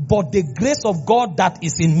I, but the grace of God that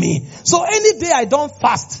is in me. So any day I don't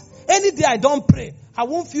fast, any day I don't pray, I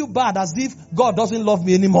won't feel bad as if God doesn't love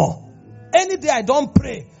me anymore. Any day I don't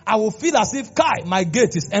pray, I will feel as if, my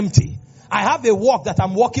gate is empty. I have a work that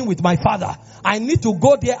I'm working with my Father. I need to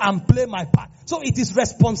go there and play my part. So it is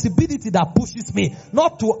responsibility that pushes me,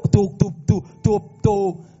 not to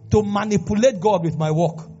manipulate God with my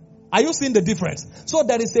work. Are you seeing the difference? So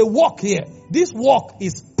there is a work here. This work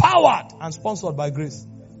is powered and sponsored by grace.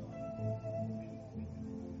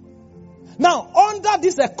 Now, under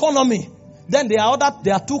this economy, then there are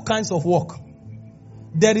two kinds of work.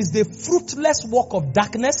 There is the fruitless work of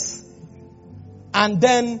darkness, and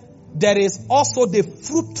then there is also the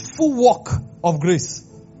fruitful work of grace,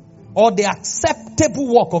 or the acceptable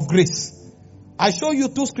work of grace. I show you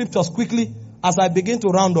two scriptures quickly as I begin to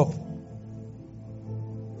round up.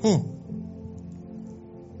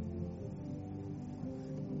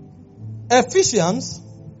 Ephesians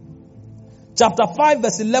chapter 5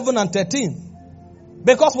 verse 11 and 13.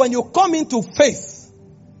 Because when you come into faith,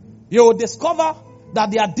 you will discover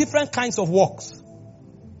that there are different kinds of works.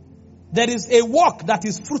 There is a work that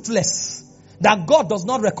is fruitless, that God does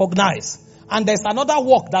not recognize. And there's another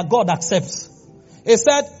work that God accepts. He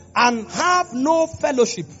said, and have no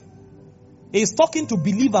fellowship. He's talking to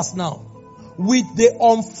believers now. With the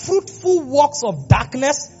unfruitful works of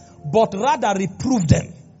darkness, but rather reprove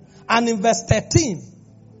them. And in verse 13,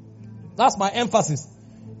 that's my emphasis.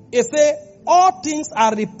 It says, all things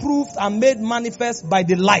are reproved and made manifest by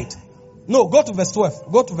the light. No, go to verse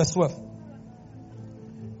 12. Go to verse 12.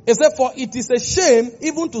 It says, for it is a shame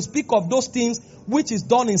even to speak of those things which is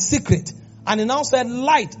done in secret. And he now said,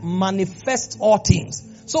 light manifests all things.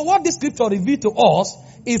 So what this scripture reveals to us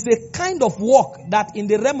is a kind of work that in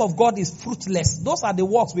the realm of God is fruitless. Those are the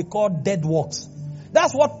works we call dead works.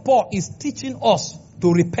 That's what Paul is teaching us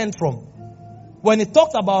to repent from. When he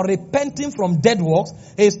talks about repenting from dead works,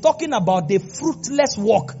 he's talking about the fruitless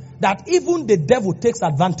work that even the devil takes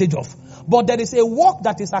advantage of. But there is a work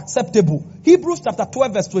that is acceptable. Hebrews chapter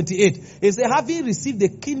 12 verse 28. It says, having received the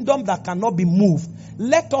kingdom that cannot be moved,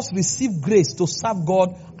 let us receive grace to serve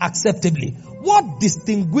God acceptably. What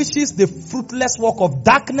distinguishes the fruitless work of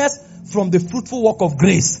darkness from the fruitful work of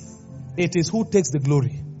grace? It is who takes the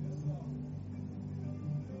glory.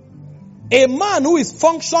 A man who is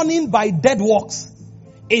functioning by dead works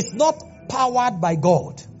is not powered by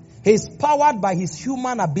God. He is powered by his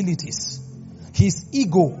human abilities, his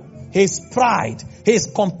ego, his pride, his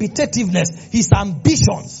competitiveness, his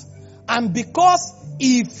ambitions. And because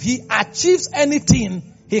if he achieves anything,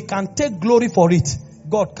 he can take glory for it,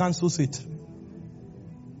 God cancels it.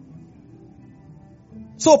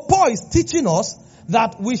 So Paul is teaching us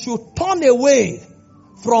that we should turn away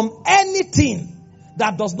from anything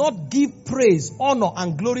that does not give praise, honor,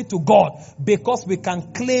 and glory to God because we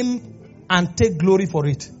can claim and take glory for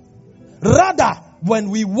it. Rather, when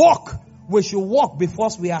we walk, we should walk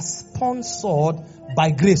because we are sponsored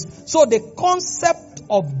by grace. So the concept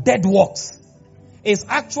of dead works is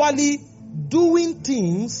actually doing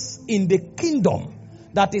things in the kingdom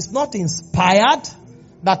that is not inspired,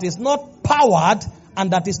 that is not powered,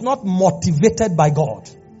 and that is not motivated by God.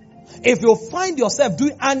 If you find yourself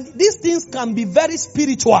doing, and these things can be very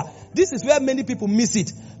spiritual, this is where many people miss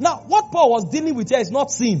it. Now, what Paul was dealing with here is not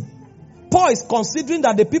sin. Paul is considering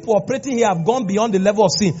that the people operating here have gone beyond the level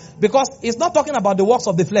of sin. Because it's not talking about the works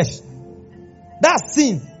of the flesh. That's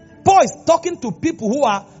sin. Paul is talking to people who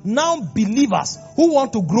are now believers, who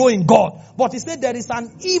want to grow in God. But he said there is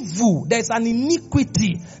an evil, there is an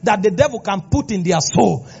iniquity that the devil can put in their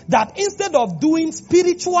soul. That instead of doing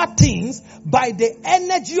spiritual things by the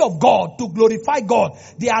energy of God to glorify God,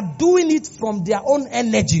 they are doing it from their own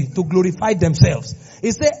energy to glorify themselves.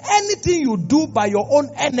 He said anything you do by your own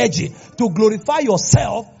energy to glorify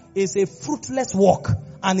yourself is a fruitless work.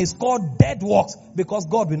 And it's called dead works because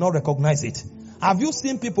God will not recognize it. Have you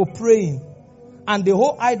seen people praying and the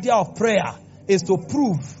whole idea of prayer is to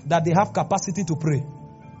prove that they have capacity to pray?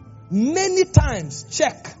 Many times,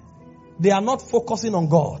 check, they are not focusing on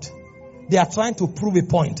God. They are trying to prove a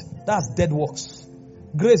point. That's dead works.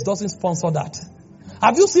 Grace doesn't sponsor that.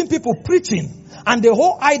 Have you seen people preaching and the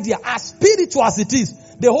whole idea, as spiritual as it is,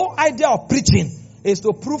 the whole idea of preaching is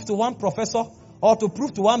to prove to one professor or to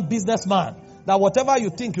prove to one businessman that whatever you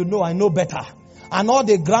think you know, I know better. And all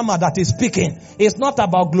the grammar that is speaking is not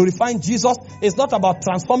about glorifying Jesus. It's not about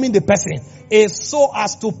transforming the person. It's so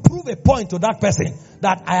as to prove a point to that person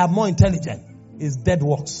that I am more intelligent. It's dead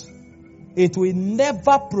works. It will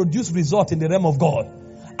never produce result in the realm of God.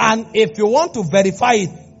 And if you want to verify it,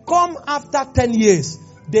 come after 10 years.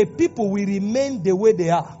 The people will remain the way they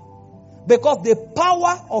are. Because the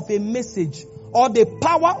power of a message or the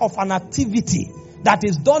power of an activity that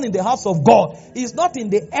is done in the house of God is not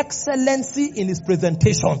in the excellency in its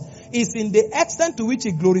presentation. It's in the extent to which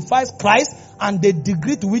it glorifies Christ and the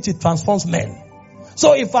degree to which it transforms men.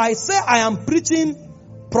 So if I say I am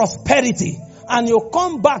preaching prosperity and you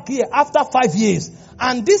come back here after 5 years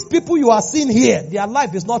and these people you are seeing here, their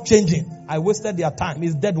life is not changing, I wasted their time.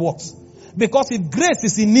 It's dead works. Because if grace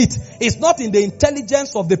is in it, it's not in the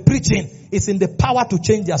intelligence of the preaching, it's in the power to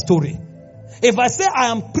change their story. If I say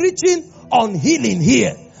I am preaching on healing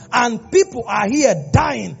here, and people are here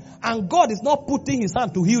dying, and God is not putting his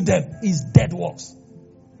hand to heal them, is dead works.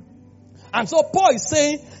 And so Paul is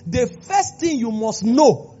saying, the first thing you must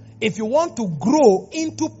know, if you want to grow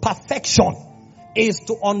into perfection, is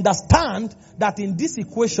to understand that in this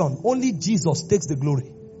equation, only Jesus takes the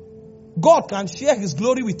glory. God can share his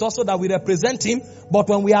glory with us so that we represent him, but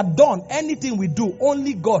when we are done, anything we do,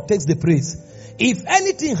 only God takes the praise. If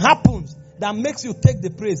anything happens that makes you take the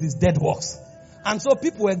praise, is dead works. And so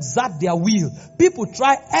people exert their will. People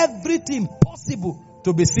try everything possible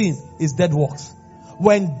to be seen, is dead works.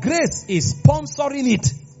 When grace is sponsoring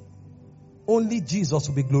it, only Jesus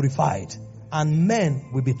will be glorified and men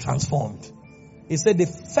will be transformed. He said the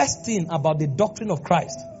first thing about the doctrine of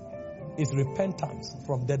Christ is repentance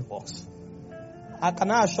from dead works. I can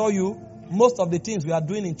assure you, most of the things we are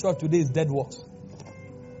doing in church today is dead works.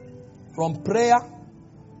 From prayer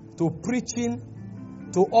to preaching,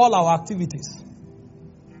 to all our activities.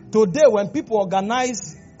 Today, when people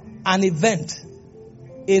organize an event,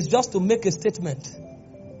 it's just to make a statement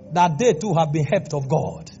that they too have been helped of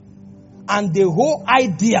God. And the whole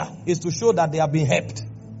idea is to show that they have been helped.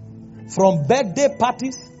 From birthday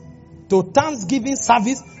parties to Thanksgiving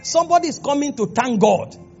service, somebody is coming to thank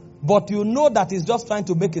God, but you know that he's just trying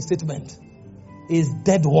to make a statement. It's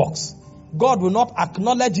dead works. God will not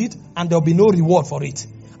acknowledge it and there will be no reward for it.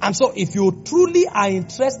 And so if you truly are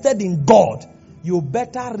interested in God, you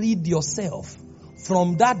better rid yourself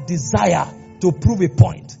from that desire to prove a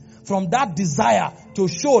point. From that desire to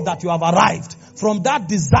show that you have arrived. From that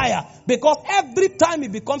desire. Because every time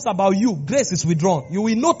it becomes about you, grace is withdrawn. You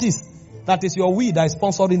will notice that it's your will that is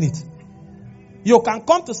sponsoring it. You can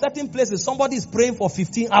come to certain places, somebody is praying for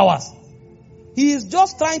 15 hours. He is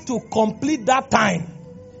just trying to complete that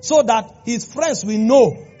time so that his friends will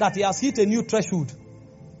know that he has hit a new threshold.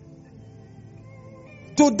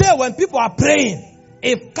 Today, when people are praying,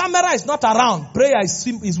 if camera is not around, prayer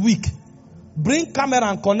is weak. Bring camera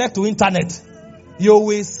and connect to internet. You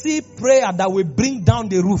will see prayer that will bring down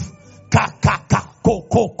the roof. Ka, ka, ka, ko,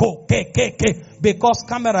 ko, ko, ke, ke, ke. Because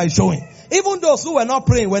camera is showing. Even those who were not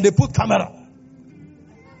praying, when they put camera.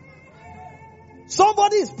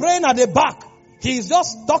 Somebody is praying at the back. He is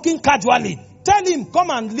just talking casually. Tell him,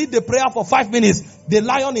 come and lead the prayer for 5 minutes. The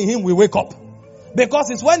lion in him will wake up. Because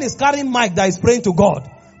it's when he's carrying mic that he's praying to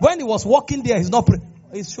God. When he was walking there, he's not praying.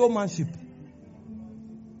 It's showmanship.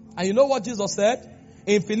 And you know what Jesus said?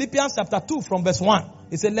 In Philippians chapter 2 from verse 1.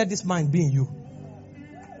 He said, let this mind be in you.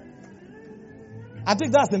 I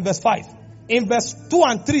think that's in verse 5. In verse 2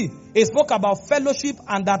 and 3, he spoke about fellowship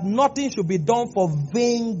and that nothing should be done for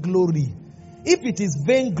vain glory. If it is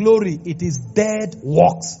vain glory, it is dead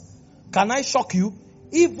works. Can I shock you?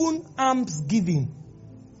 Even alms giving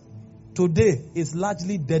today is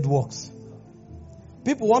largely dead works.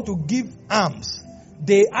 people want to give alms,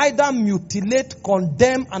 they either mutilate,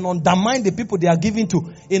 condemn, and undermine the people they are giving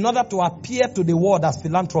to in order to appear to the world as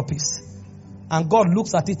philanthropists. And God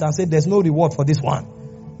looks at it and says, there's no reward for this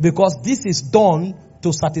one. Because this is done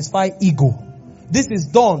to satisfy ego. This is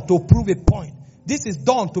done to prove a point. This is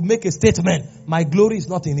done to make a statement. My glory is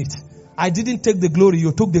not in it. I didn't take the glory,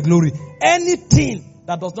 you took the glory. Anything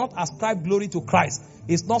that does not ascribe glory to Christ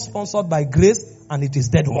is not sponsored by grace, and it is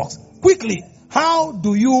dead works. Quickly, how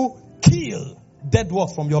do you kill dead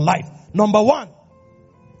works from your life? Number one,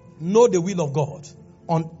 know the will of God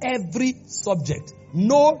on every subject.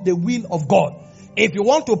 Know the will of God. If you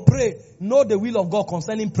want to pray, know the will of God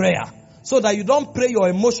concerning prayer, so that you don't pray your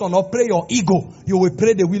emotion or pray your ego. You will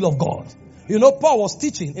pray the will of God. You know, Paul was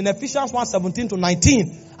teaching in Ephesians 1:17 to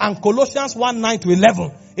 19 and Colossians 1:9 to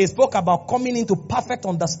 11. He spoke about coming into perfect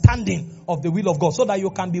understanding of the will of God, so that you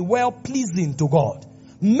can be well pleasing to God.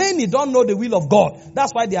 Many don't know the will of God.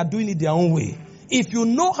 That's why they are doing it their own way. If you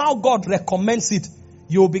know how God recommends it,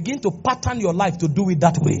 you will begin to pattern your life to do it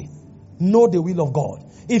that way. Know the will of God.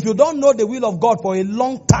 If you don't know the will of God for a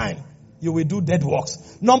long time, you will do dead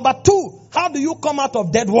works. Number two, how do you come out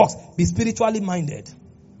of dead works? Be spiritually minded.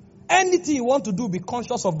 Anything you want to do, be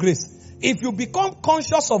conscious of grace. If you become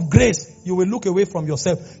conscious of grace, you will look away from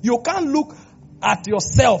yourself. You can't look at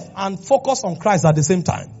yourself and focus on Christ at the same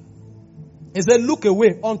time. He said, look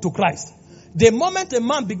away unto Christ. The moment a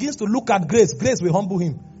man begins to look at grace, grace will humble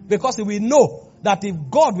him. Because he will know that if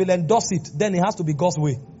God will endorse it, then it has to be God's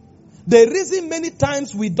way. The reason many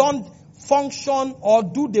times we don't function or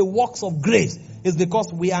do the works of grace is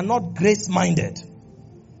because we are not grace-minded.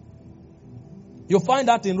 You find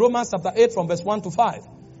that in Romans chapter 8 from verse 1 to 5.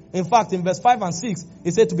 In fact, in verse 5 and 6,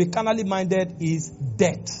 it said to be carnally minded is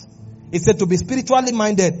death. It said to be spiritually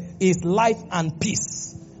minded is life and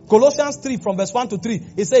peace. Colossians 3 from verse 1 to 3,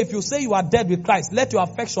 it said if you say you are dead with Christ, let your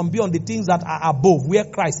affection be on the things that are above, where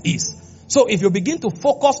Christ is. So if you begin to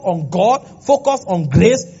focus on God, focus on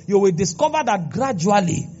grace, you will discover that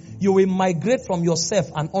gradually you will migrate from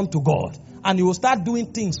yourself and onto God. And you will start doing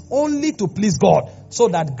things only to please God, so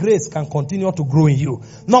that grace can continue to grow in you.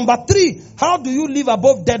 Number three, how do you live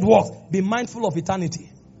above dead works? Be mindful of eternity.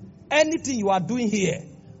 Anything you are doing here,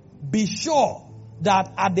 be sure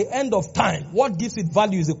that at the end of time, what gives it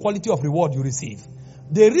value is the quality of reward you receive.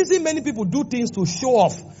 The reason many people do things to show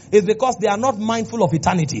off is because they are not mindful of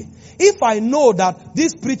eternity. If I know that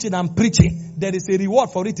this preaching I'm preaching, there is a reward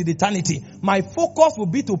for it in eternity, my focus will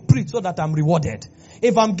be to preach so that I'm rewarded.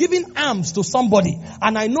 If I'm giving alms to somebody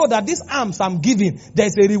and I know that this alms I'm giving,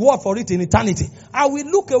 there's a reward for it in eternity, I will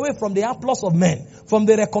look away from the applause of men, from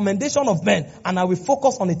the recommendation of men, and I will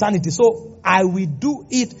focus on eternity. So I will do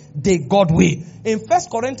it the God way. In 1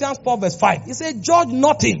 Corinthians 4 verse 5, it says, judge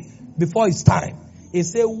nothing before it's time. It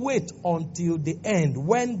says, wait until the end,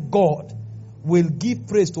 when God will give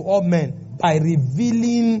praise to all men by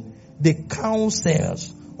revealing the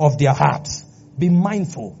counsels of their hearts. Be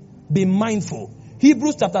mindful. Be mindful.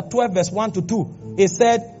 Hebrews chapter 12 verse 1 to 2. It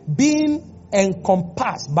said, being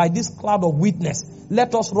encompassed by this cloud of witness,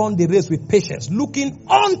 let us run the race with patience, looking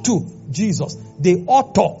unto Jesus, the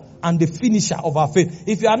author and the finisher of our faith.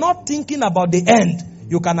 If you are not thinking about the end,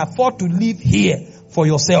 you can afford to live here for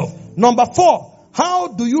yourself. Number 4, how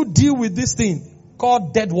do you deal with this thing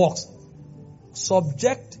called dead works?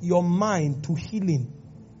 Subject your mind to healing.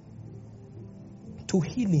 To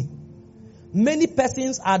healing. Many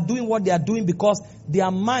persons are doing what they are doing because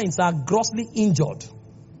their minds are grossly injured.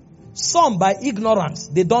 Some by ignorance,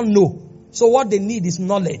 they don't know. So what they need is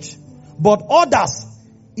knowledge. But others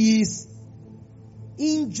is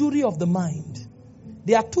injury of the mind.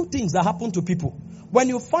 There are two things that happen to people. When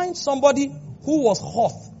you find somebody who was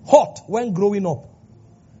hot when growing up,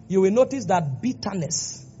 you will notice that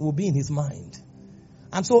bitterness will be in his mind.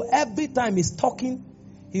 And so every time he's talking,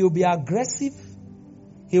 he will be aggressive.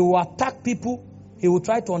 He will attack people. He will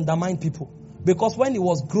try to undermine people. Because when he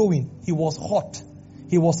was growing, he was hot.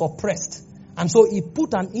 He was oppressed. And so he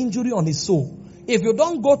put an injury on his soul. If you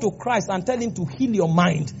don't go to Christ and tell him to heal your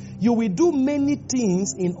mind, you will do many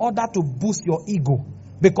things in order to boost your ego.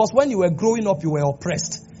 Because when you were growing up, you were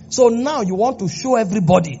oppressed. So now you want to show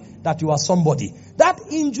everybody that you are somebody. That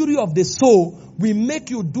injury of the soul will make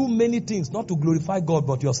you do many things, not to glorify God,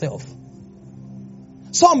 but yourself.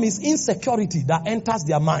 Some is insecurity that enters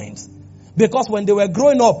their minds. Because when they were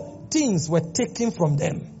growing up, things were taken from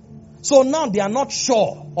them. So now they are not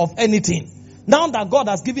sure of anything. Now that God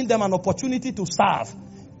has given them an opportunity to serve,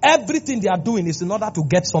 everything they are doing is in order to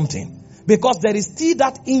get something. Because there is still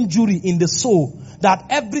that injury in the soul that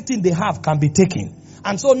everything they have can be taken.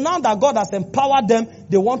 And so now that God has empowered them,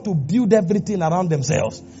 they want to build everything around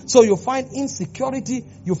themselves. So you find insecurity,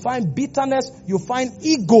 you find bitterness, you find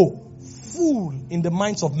ego full in the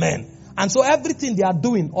minds of men. And so everything they are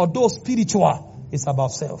doing, although spiritual, is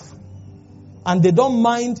about self. And they don't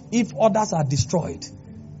mind if others are destroyed.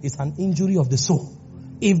 It's an injury of the soul.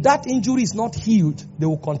 If that injury is not healed, they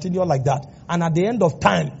will continue like that. And at the end of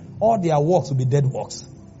time, all their works will be dead works.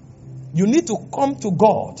 You need to come to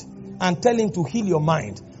God and tell Him to heal your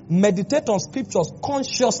mind. Meditate on scriptures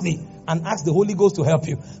consciously and ask the Holy Ghost to help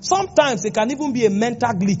you. Sometimes it can even be a mental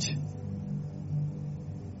glitch.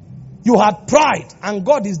 You had pride and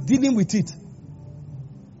God is dealing with it.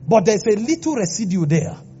 But there's a little residue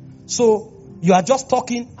there. So you are just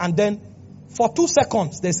talking and then for 2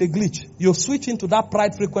 seconds there's a glitch. You switch into that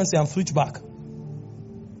pride frequency and switch back.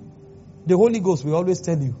 The Holy Ghost will always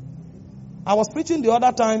tell you. I was preaching the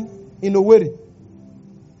other time in Owerri.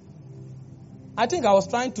 I think I was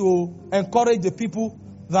trying to encourage the people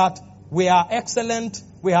that we are excellent,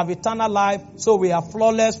 we have eternal life, so we are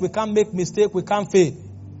flawless, we can't make mistakes, we can't fail.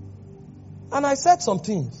 And I said some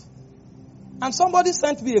things. And somebody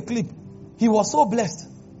sent me a clip. He was so blessed.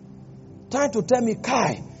 Trying to tell me,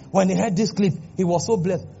 Kai, when he heard this clip, he was so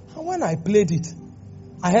blessed. And when I played it,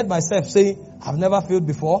 I heard myself saying, I've never failed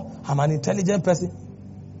before. I'm an intelligent person.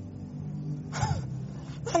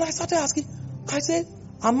 And I started asking, I said,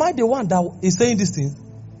 am I the one that is saying these things?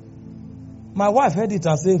 My wife heard it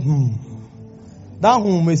and said, That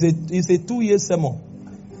is a 2-year sermon.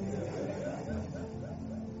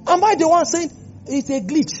 Am I the one saying it's a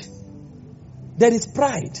glitch? There is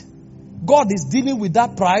pride. God is dealing with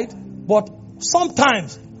that pride, but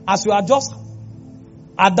sometimes as you are just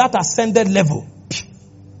at that ascended level,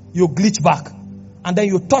 you glitch back and then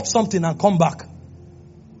you touch something and come back.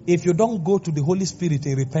 If you don't go to the Holy Spirit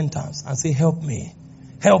in repentance and say, help me,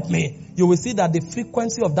 you will see that the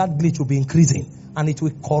frequency of that glitch will be increasing and it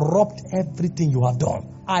will corrupt everything you have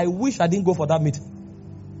done. I wish I didn't go for that meeting.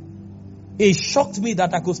 It shocked me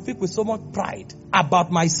that I could speak with so much pride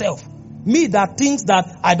about myself. Me that thinks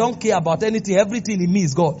that I don't care about anything, everything in me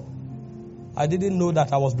is God. I didn't know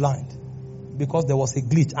that I was blind because there was a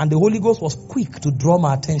glitch and the Holy Ghost was quick to draw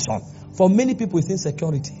my attention. For many people it's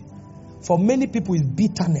insecurity. For many people it's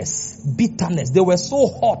bitterness. They were so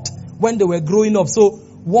hot when they were growing up. So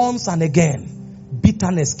once and again,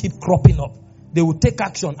 bitterness keep cropping up. They will take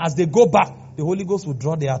action. As they go back, the Holy Ghost will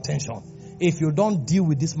draw their attention. If you don't deal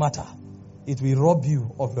with this matter, it will rob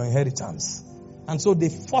you of your inheritance. And so the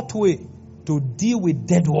fourth way to deal with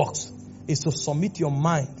dead works is to submit your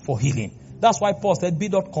mind for healing. That's why Paul said, be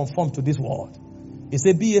not conformed to this world. He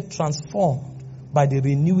said, be ye transformed by the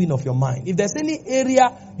renewing of your mind. If there's any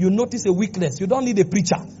area you notice a weakness, you don't need a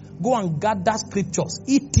preacher. Go and gather scriptures.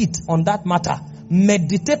 Eat it on that matter.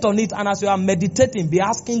 Meditate on it. And as you are meditating, be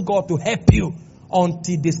asking God to help you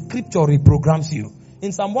until the scripture reprograms you.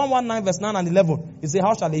 In Psalm 119 verse 9 and 11, he said,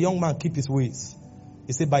 how shall a young man keep his ways?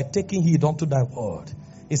 He said, by taking heed unto thy word.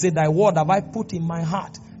 He said, thy word have I put in my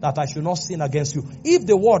heart that I should not sin against you. If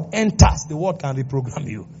the word enters, the word can reprogram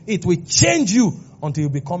you. It will change you until you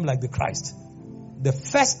become like the Christ. The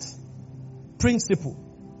first principle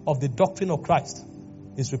of the doctrine of Christ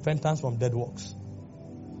is repentance from dead works.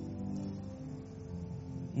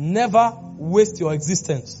 Never waste your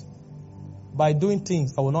existence by doing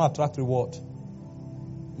things that will not attract reward.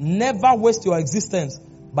 Never waste your existence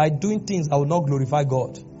by doing things that will not glorify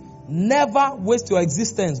God. Never waste your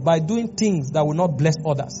existence by doing things that will not bless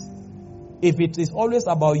others. If it is always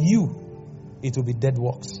about you, it will be dead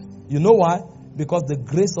works. You know why? Because the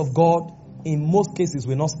grace of God in most cases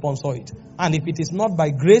will not sponsor it. And if it is not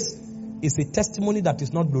by grace, it's a testimony that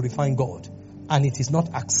is not glorifying God. And it is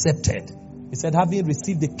not accepted. He said, having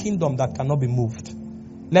received the kingdom that cannot be moved,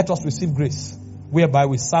 let us receive grace, whereby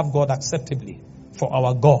we serve God acceptably. For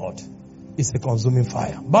our God is a consuming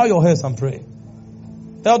fire. Bow your heads and pray.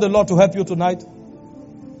 Tell the Lord to help you tonight.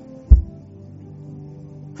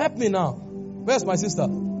 Help me now. Where's my sister?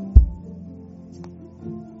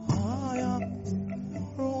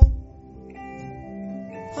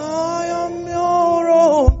 I am your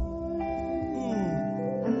own.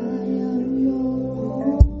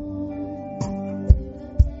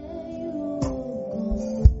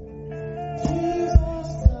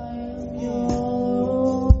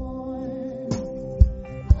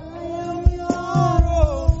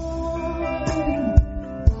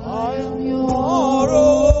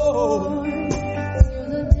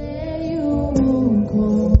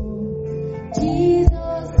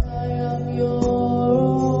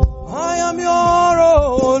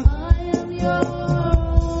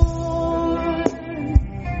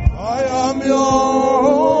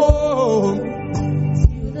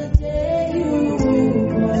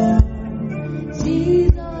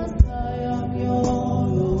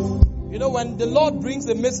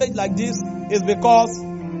 brings a message like this is because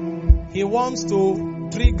he wants to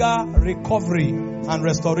trigger recovery and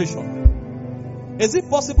restoration. Is it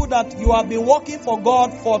possible that you have been working for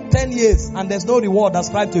God for 10 years and there's no reward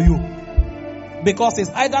ascribed to you? Because it's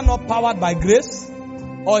either not powered by grace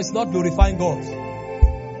or it's not glorifying God.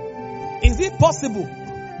 Is it possible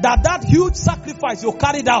that that huge sacrifice you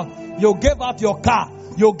carried out, you gave out your car,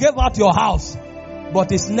 you gave out your house,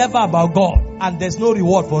 but it's never about God and there's no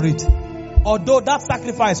reward for it? Although that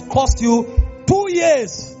sacrifice cost you 2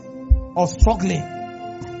 years of struggling,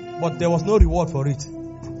 but there was no reward for it.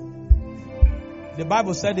 The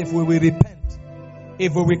Bible said if we will repent,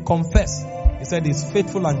 if we will confess, he said he's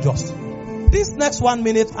faithful and just. This next 1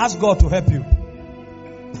 minute, ask God to help you.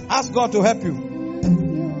 Ask God to help you.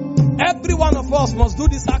 Every one of us must do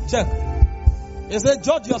this act check. He said,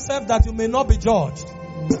 judge yourself that you may not be judged.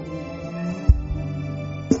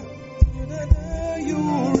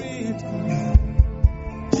 You read,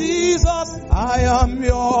 Jesus, I am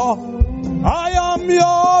your own.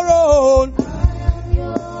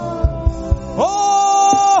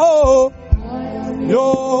 Oh,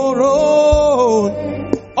 your own.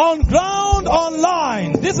 On ground,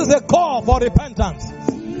 online. This is a call for repentance.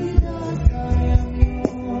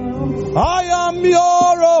 I am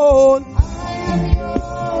your own.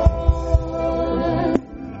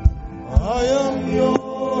 I am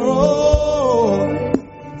your own.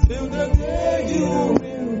 Till the day you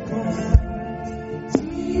will come.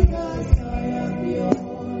 Jesus, I am your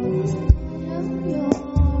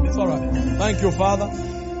own. It's alright. Thank you, Father.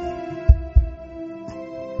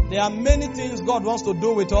 There are many things God wants to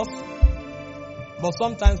do with us, but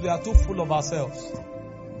sometimes we are too full of ourselves.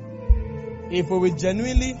 If we will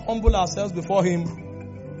genuinely humble ourselves before Him,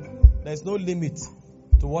 there is no limit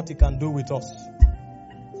to what He can do with us.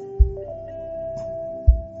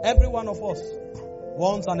 Every one of us,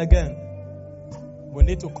 once and again, we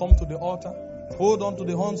need to come to the altar, hold on to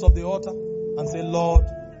the horns of the altar, and say, Lord,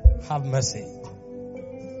 have mercy.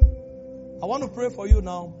 I want to pray for you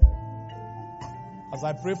now, as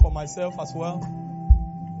I pray for myself as well,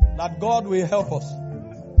 that God will help us.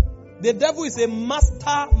 The devil is a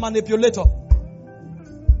master manipulator.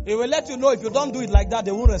 He will let you know if you don't do it like that,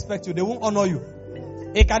 they won't respect you, they won't honor you.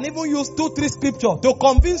 He can even use 2-3 scriptures to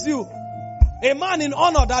convince you. A man in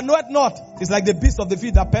honor that knoweth not is like the beast of the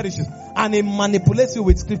field that perishes, and he manipulates you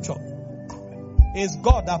with scripture. It's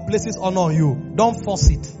God that places honor on you. Don't force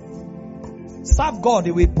it. Serve God,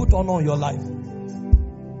 He will put honor on your life.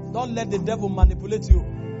 Don't let the devil manipulate you,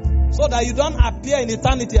 so that you don't appear in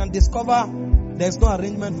eternity and discover there's no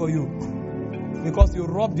arrangement for you, because you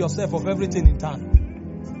robbed yourself of everything in time.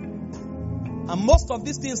 And most of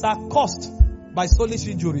these things are caused by soulish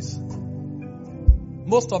injuries.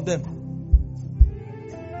 Most of them.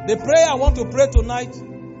 The prayer I want to pray tonight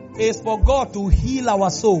is for God to heal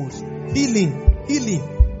our souls. Healing.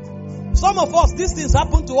 Some of us, these things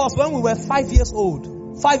happened to us when we were 5 years old.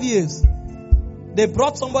 5 years. They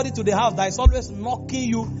brought somebody to the house that is always knocking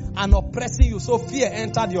you and oppressing you, so fear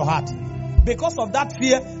entered your heart. Because of that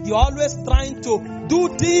fear, you're always trying to do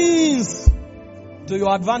things to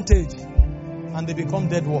your advantage, and they become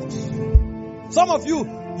dead works. Some of you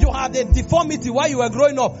had a deformity while you were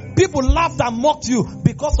growing up. People laughed and mocked you.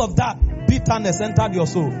 Because of that, bitterness entered your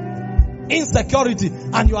soul. Insecurity.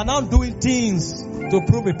 And you are now doing things to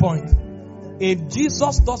prove a point. If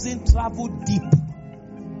Jesus doesn't travel deep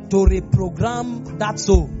to reprogram that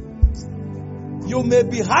soul, you may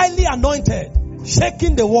be highly anointed,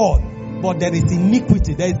 shaking the world, but there is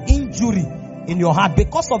iniquity, there is injury in your heart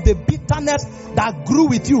because of the bitterness that grew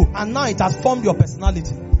with you, and now it has formed your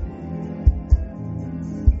personality.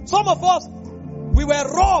 Some of us, we were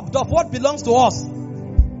robbed of what belongs to us,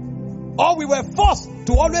 or we were forced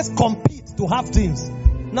to always compete to have things.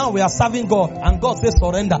 Now we are serving God, and God says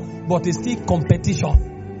surrender, but it's still competition.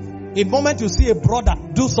 The moment you see a brother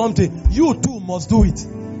do something, you too must do it.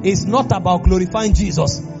 It's not about glorifying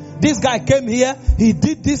Jesus. This guy came here, he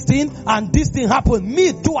did this thing, and this thing happened.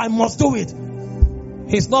 Me too, I must do it.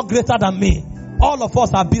 He's not greater than me. All of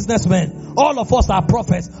us are businessmen. All of us are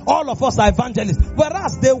prophets. All of us are evangelists.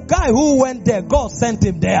 Whereas the guy who went there, God sent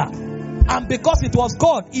him there. And because it was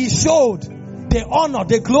God, He showed. The honor,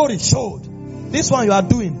 the glory showed. This one you are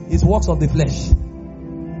doing is works of the flesh.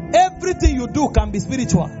 Everything you do can be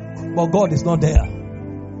spiritual, but God is not there.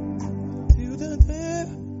 Till the day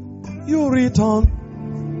you return.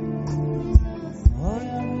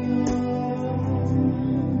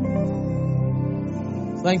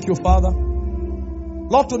 Thank you, Father.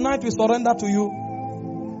 Lord, tonight we surrender to you.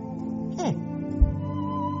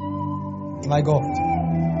 My God.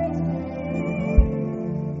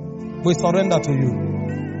 We surrender to you.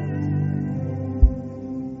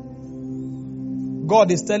 God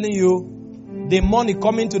is telling you the money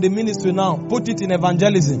coming to the ministry now, put it in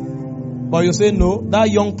evangelism. But you say, no, that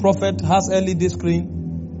young prophet has LED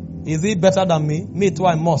screen. Is he better than me? Me too,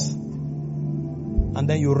 I must. And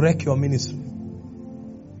then you wreck your ministry.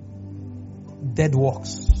 Dead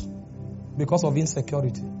works. Because of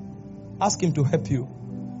insecurity. Ask him to help you.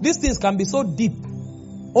 These things can be so deep.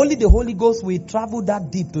 Only the Holy Ghost will travel that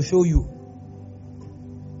deep to show you.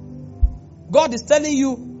 God is telling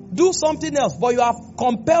you, do something else, but you are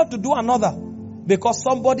compelled to do another. Because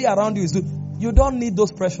somebody around you is doing. You don't need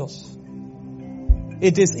those pressures.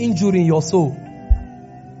 It is injuring your soul.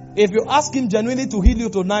 If you ask him genuinely to heal you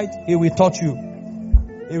tonight, he will touch you.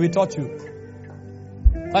 He will touch you.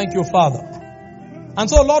 Thank you, Father. And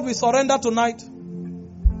so, Lord, we surrender tonight.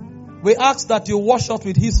 We ask that you wash us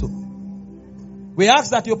with hyssop. We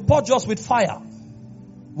ask that you purge us with fire.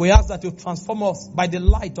 We ask that you transform us by the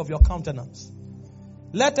light of your countenance.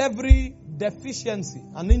 Let every deficiency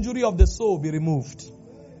and injury of the soul be removed.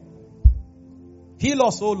 Heal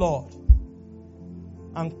us, O Lord,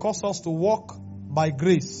 and cause us to walk by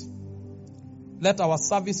grace. Let our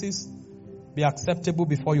services be acceptable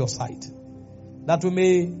before your sight, that we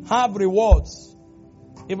may have rewards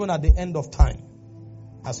even at the end of time,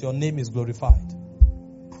 as your name is glorified.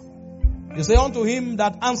 You say, unto him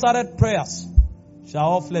that answered prayers shall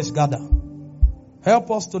all flesh gather.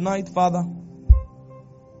 Help us tonight, Father,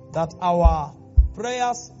 that our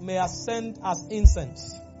prayers may ascend as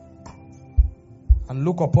incense, and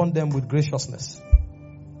look upon them with graciousness.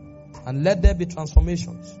 And let there be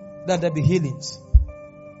transformations. Let there be healings.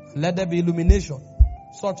 Let there be illumination,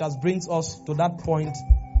 such as brings us to that point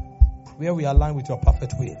where we align with your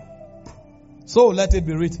perfect will. So let it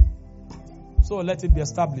be written. So let it be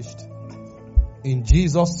established. In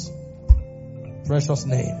Jesus' precious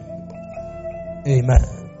name.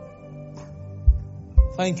 Amen.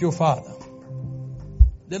 Thank you, Father.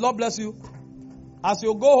 The Lord bless you. As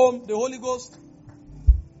you go home, the Holy Ghost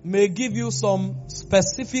may give you some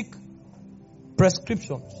specific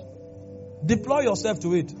prescriptions. Deploy yourself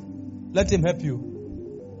to it. Let him help you.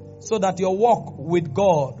 So that your walk with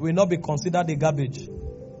God will not be considered a garbage.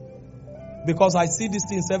 Because I see these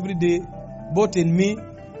things every day, both in me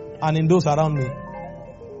and in those around me.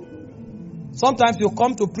 Sometimes you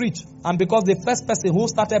come to preach, and because the first person who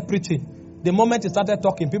started preaching, the moment he started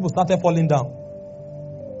talking, people started falling down.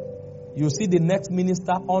 You see the next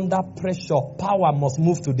minister under pressure. Power must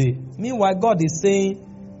move today. Meanwhile, God is saying,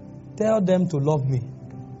 tell them to love me.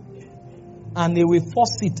 And they will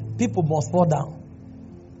force it. People must fall down.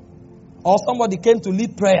 Or somebody came to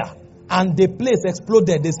lead prayer, and the place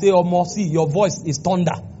exploded. They say, oh, mercy, your voice is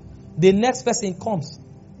thunder. The next person comes.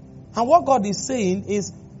 And what God is saying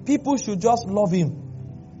is, people should just love him.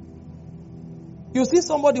 You see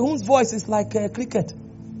somebody whose voice is like a cricket.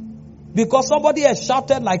 Because somebody has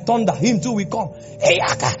shouted like thunder, him too will come.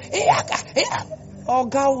 Oh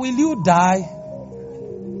God, will you die?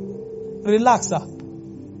 Relax, sir.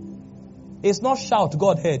 It's not shout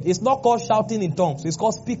God heard. It's not called shouting in tongues. It's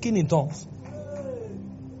called speaking in tongues.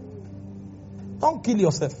 Don't kill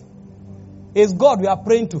yourself. It's God we are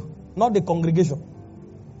praying to, not the congregation.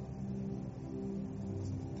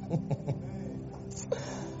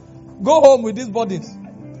 Go home with these bodies.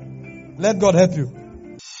 Let God help you.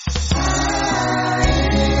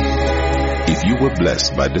 If you were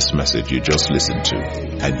blessed by this message you just listened to,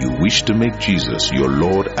 and you wish to make Jesus your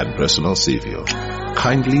Lord and personal Savior,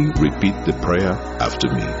 kindly repeat the prayer after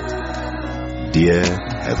me. Dear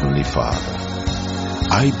Heavenly Father,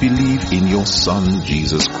 I believe in your Son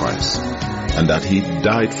Jesus Christ, and that He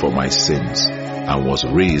died for my sins and was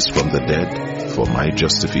raised from the dead for my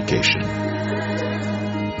justification.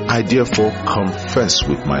 I therefore confess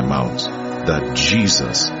with my mouth that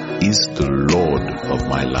Jesus is the Lord of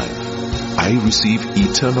my life. I receive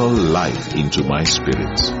eternal life into my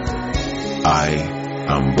spirit. I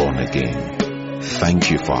am born again. Thank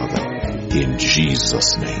you, Father, in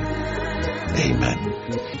Jesus' name. Amen.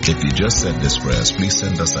 If you just said these prayers, please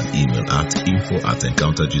send us an email at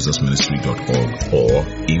info@encounterjesusministry.org or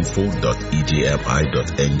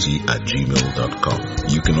info.ejmi.ng@gmail.com.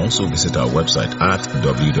 You can also visit our website at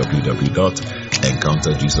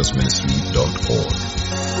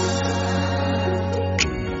www.encounterjesusministry.org.